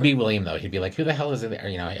cool. It'd be William though. He'd be like, "Who the hell is it?" Or,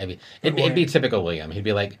 it'd be typical William. He'd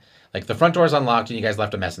be like the front door's unlocked and you guys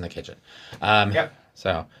left a mess in the kitchen. Yep.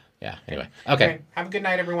 So yeah. Anyway. Okay. Have a good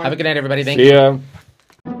night, everyone. Have a good night, everybody. Thank See you. ya.